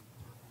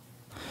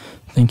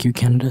 Thank you,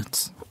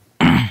 candidates.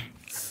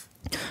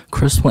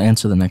 Chris will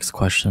answer the next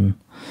question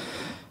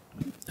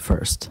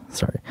first.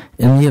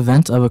 In the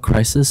event of a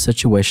crisis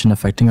situation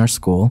affecting our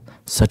school,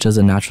 such as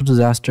a natural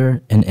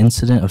disaster, an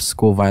incident of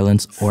school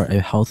violence, or a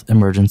health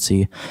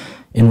emergency,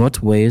 in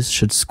what ways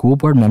should school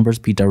board members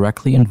be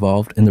directly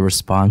involved in the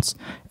response,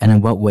 and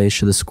in what ways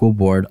should the school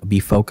board be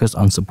focused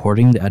on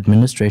supporting the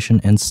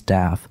administration and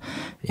staff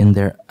in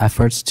their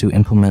efforts to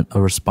implement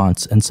a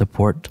response and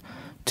support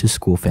to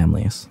school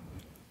families?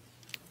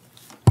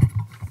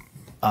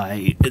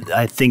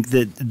 I think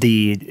that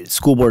the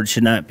school board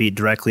should not be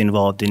directly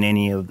involved in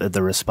any of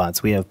the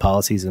response. We have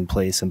policies in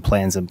place and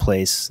plans in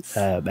place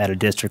at a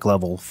district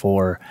level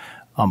for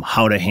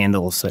how to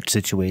handle such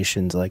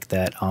situations like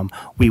that.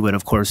 We would,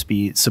 of course,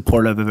 be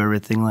supportive of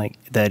everything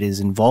like that is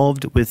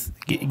involved with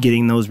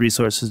getting those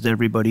resources to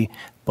everybody,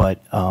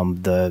 but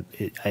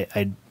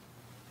I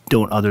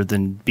don't, other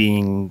than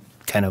being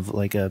kind of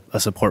like a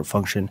support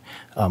function,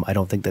 I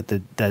don't think that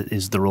that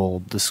is the role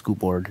of the school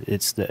board.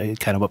 It's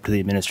kind of up to the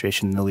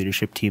administration and the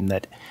leadership team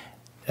that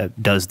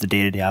does the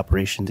day-to-day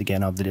operations,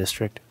 again, of the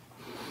district.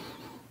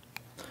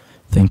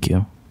 Thank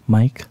you.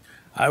 Mike?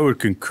 I would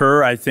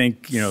concur. I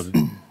think,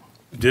 the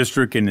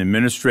district and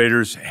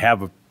administrators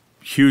have a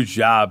huge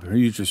job,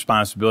 huge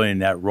responsibility in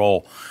that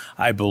role.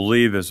 I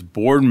believe as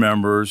board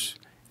members,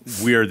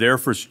 we are there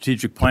for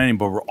strategic planning,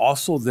 but we're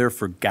also there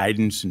for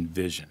guidance and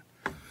vision.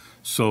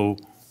 So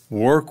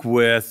work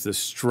with the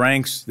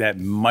strengths that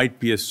might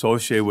be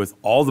associated with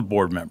all the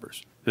board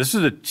members. This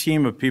is a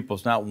team of people.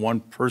 It's not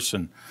one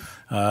person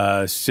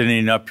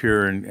sitting up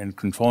here and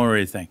controlling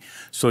everything.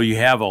 So you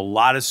have a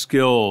lot of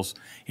skills,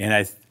 and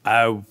I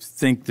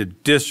think the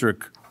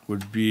district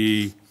would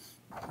be,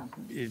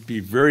 it'd be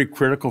very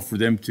critical for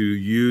them to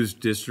use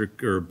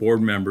district or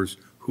board members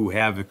who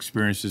have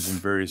experiences in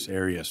various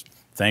areas.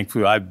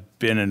 Thankfully, I've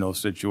been in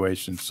those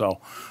situations, so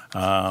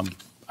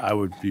I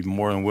would be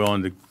more than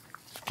willing to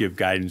give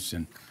guidance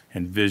and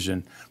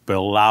vision, but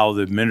allow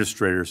the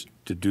administrators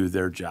to do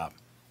their job.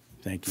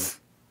 Thank you.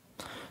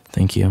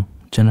 Thank you.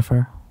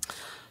 Jennifer?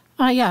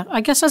 Yeah, I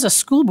guess as a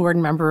school board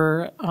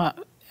member,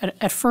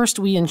 at first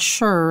we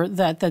ensure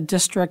that the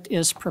district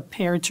is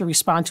prepared to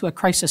respond to a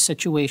crisis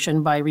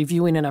situation by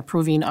reviewing and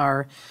approving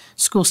our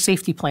school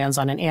safety plans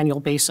on an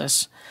annual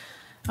basis.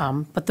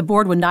 But the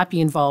board would not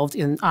be involved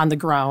on the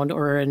ground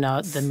or in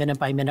the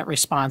minute-by-minute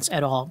response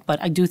at all.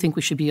 But I do think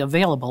we should be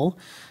available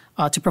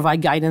to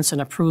provide guidance and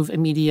approve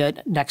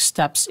immediate next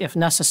steps if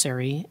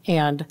necessary,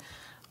 and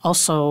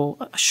also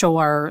show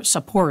our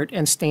support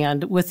and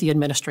stand with the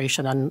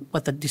administration on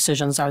what the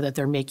decisions are that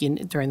they're making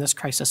during this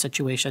crisis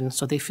situation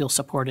so they feel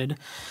supported.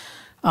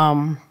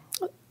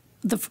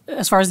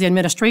 As far as the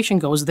administration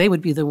goes, they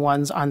would be the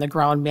ones on the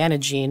ground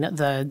managing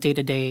the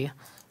day-to-day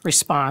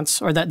response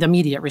or the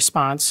immediate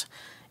response,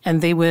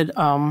 and they would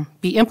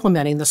be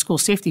implementing the school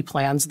safety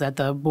plans that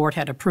the board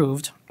had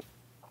approved.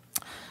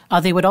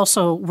 They would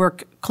also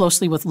work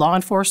closely with law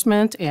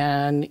enforcement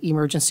and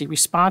emergency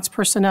response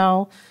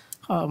personnel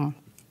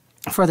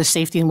for the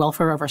safety and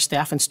welfare of our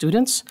staff and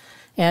students.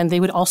 And they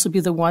would also be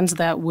the ones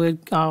that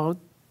would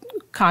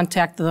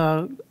contact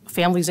the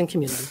families and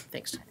community.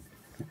 Thanks.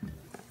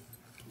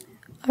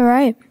 All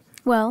right.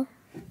 Well,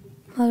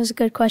 that was a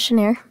good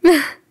questionnaire.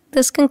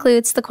 This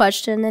concludes the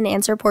question and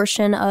answer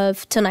portion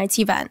of tonight's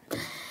event.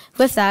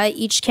 With that,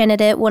 each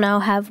candidate will now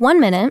have 1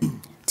 minute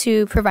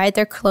to provide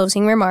their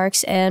closing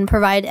remarks and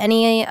provide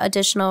any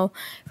additional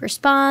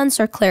response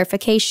or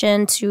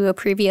clarification to a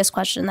previous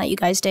question that you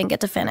guys didn't get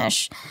to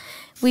finish.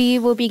 We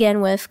will begin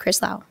with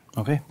Chris Lau.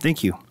 Okay,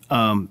 thank you.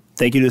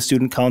 Thank you to the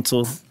Student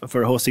Council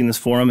for hosting this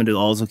forum and to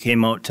all who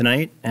came out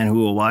tonight and who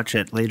will watch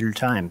at later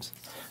times.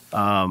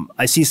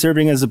 I see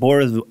serving as a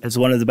board as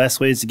one of the best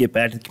ways to get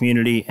back to the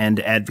community and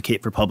to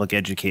advocate for public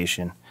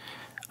education.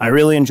 I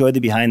really enjoy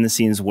the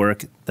behind-the-scenes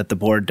work that the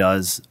board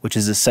does, which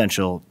is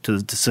essential to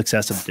the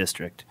success of the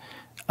district.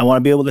 I want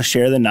to be able to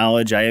share the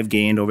knowledge I have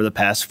gained over the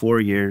past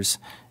 4 years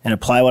and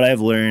apply what I have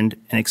learned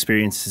and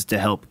experiences to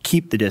help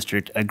keep the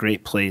district a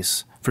great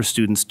place for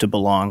students to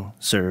belong,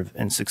 serve,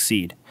 and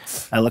succeed.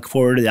 I look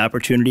forward to the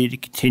opportunity to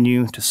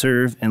continue to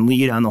serve and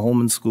lead on the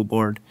Holmen School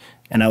Board,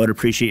 and I would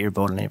appreciate your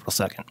vote on April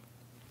 2nd.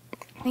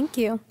 Thank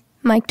you.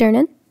 Mike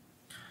Durnan.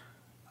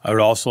 I would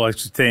also like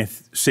to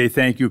say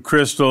thank you,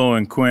 Crystal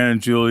and Quinn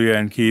and Julia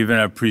and Kevin.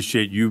 I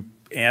appreciate you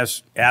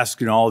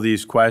asking all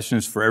these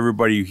questions, for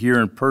everybody here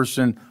in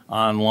person,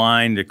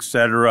 online,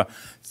 etc.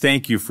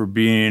 Thank you for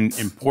being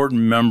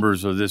important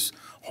members of this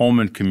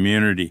Holmen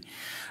community.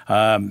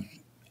 I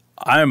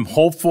am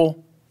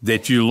hopeful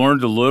that you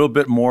learned a little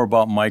bit more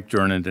about Mike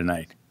Durnan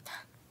tonight.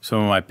 Some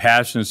of my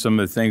passions, some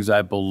of the things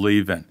I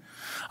believe in.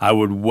 I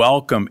would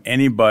welcome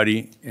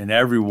anybody and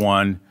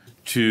everyone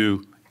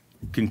to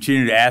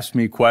continue to ask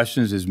me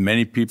questions, as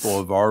many people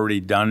have already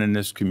done in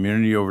this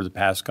community over the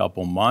past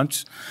couple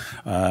months.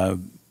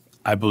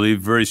 I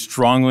believe very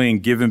strongly in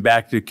giving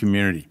back to the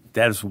community.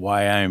 That is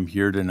why I am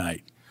here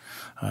tonight.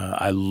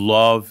 I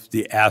love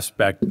the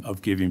aspect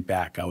of giving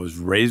back. I was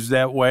raised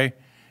that way,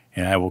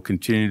 and I will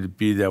continue to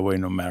be that way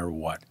no matter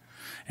what.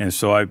 And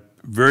so I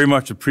very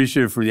much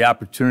appreciate it for the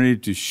opportunity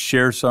to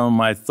share some of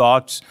my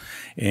thoughts.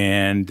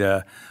 And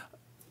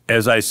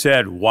as I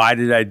said, why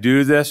did I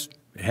do this?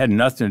 It had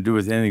nothing to do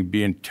with anything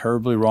being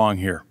terribly wrong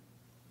here.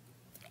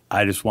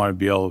 I just want to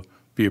be able to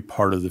be a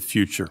part of the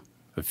future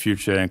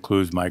that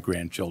includes my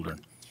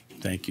grandchildren.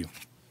 Thank you.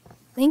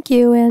 Thank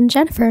you. And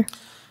Jennifer?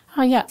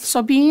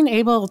 So being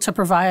able to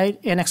provide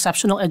an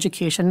exceptional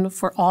education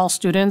for all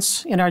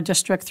students in our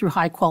district through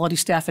high-quality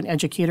staff and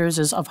educators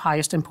is of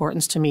highest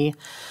importance to me.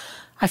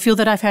 I feel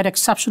that I've had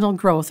exceptional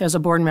growth as a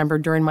board member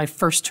during my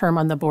first term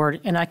on the board,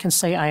 and I can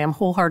say I am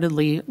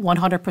wholeheartedly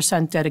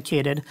 100%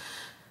 dedicated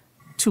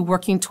to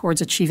working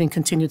towards achieving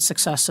continued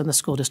success in the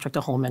school district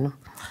of Holmen.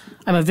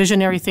 I'm a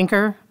visionary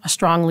thinker, a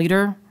strong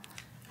leader.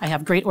 I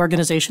have great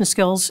organization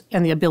skills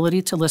and the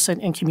ability to listen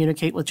and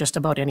communicate with just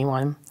about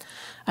anyone.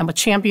 I'm a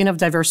champion of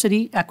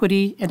diversity,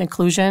 equity, and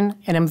inclusion,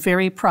 and I'm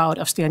very proud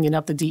of standing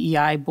up the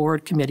DEI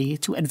board committee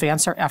to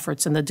advance our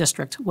efforts in the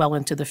district well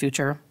into the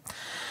future.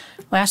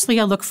 Lastly,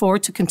 I look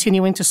forward to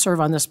continuing to serve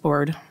on this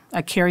board.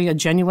 I carry a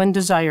genuine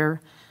desire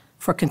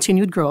for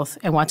continued growth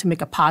and want to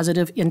make a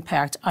positive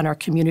impact on our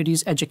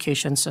community's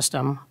education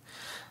system.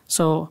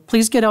 So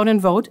please get out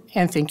and vote,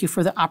 and thank you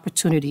for the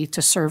opportunity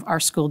to serve our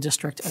school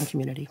district and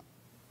community.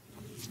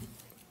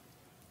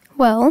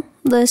 Well,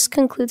 this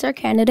concludes our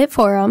candidate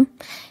forum.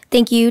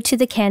 Thank you to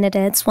the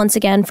candidates once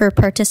again for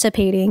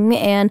participating,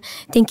 and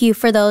thank you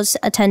for those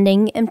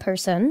attending in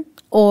person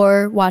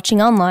or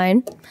watching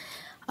online.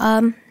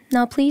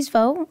 Now please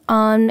vote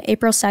on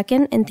April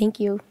 2nd, and thank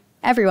you,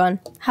 everyone.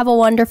 Have a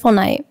wonderful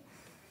night.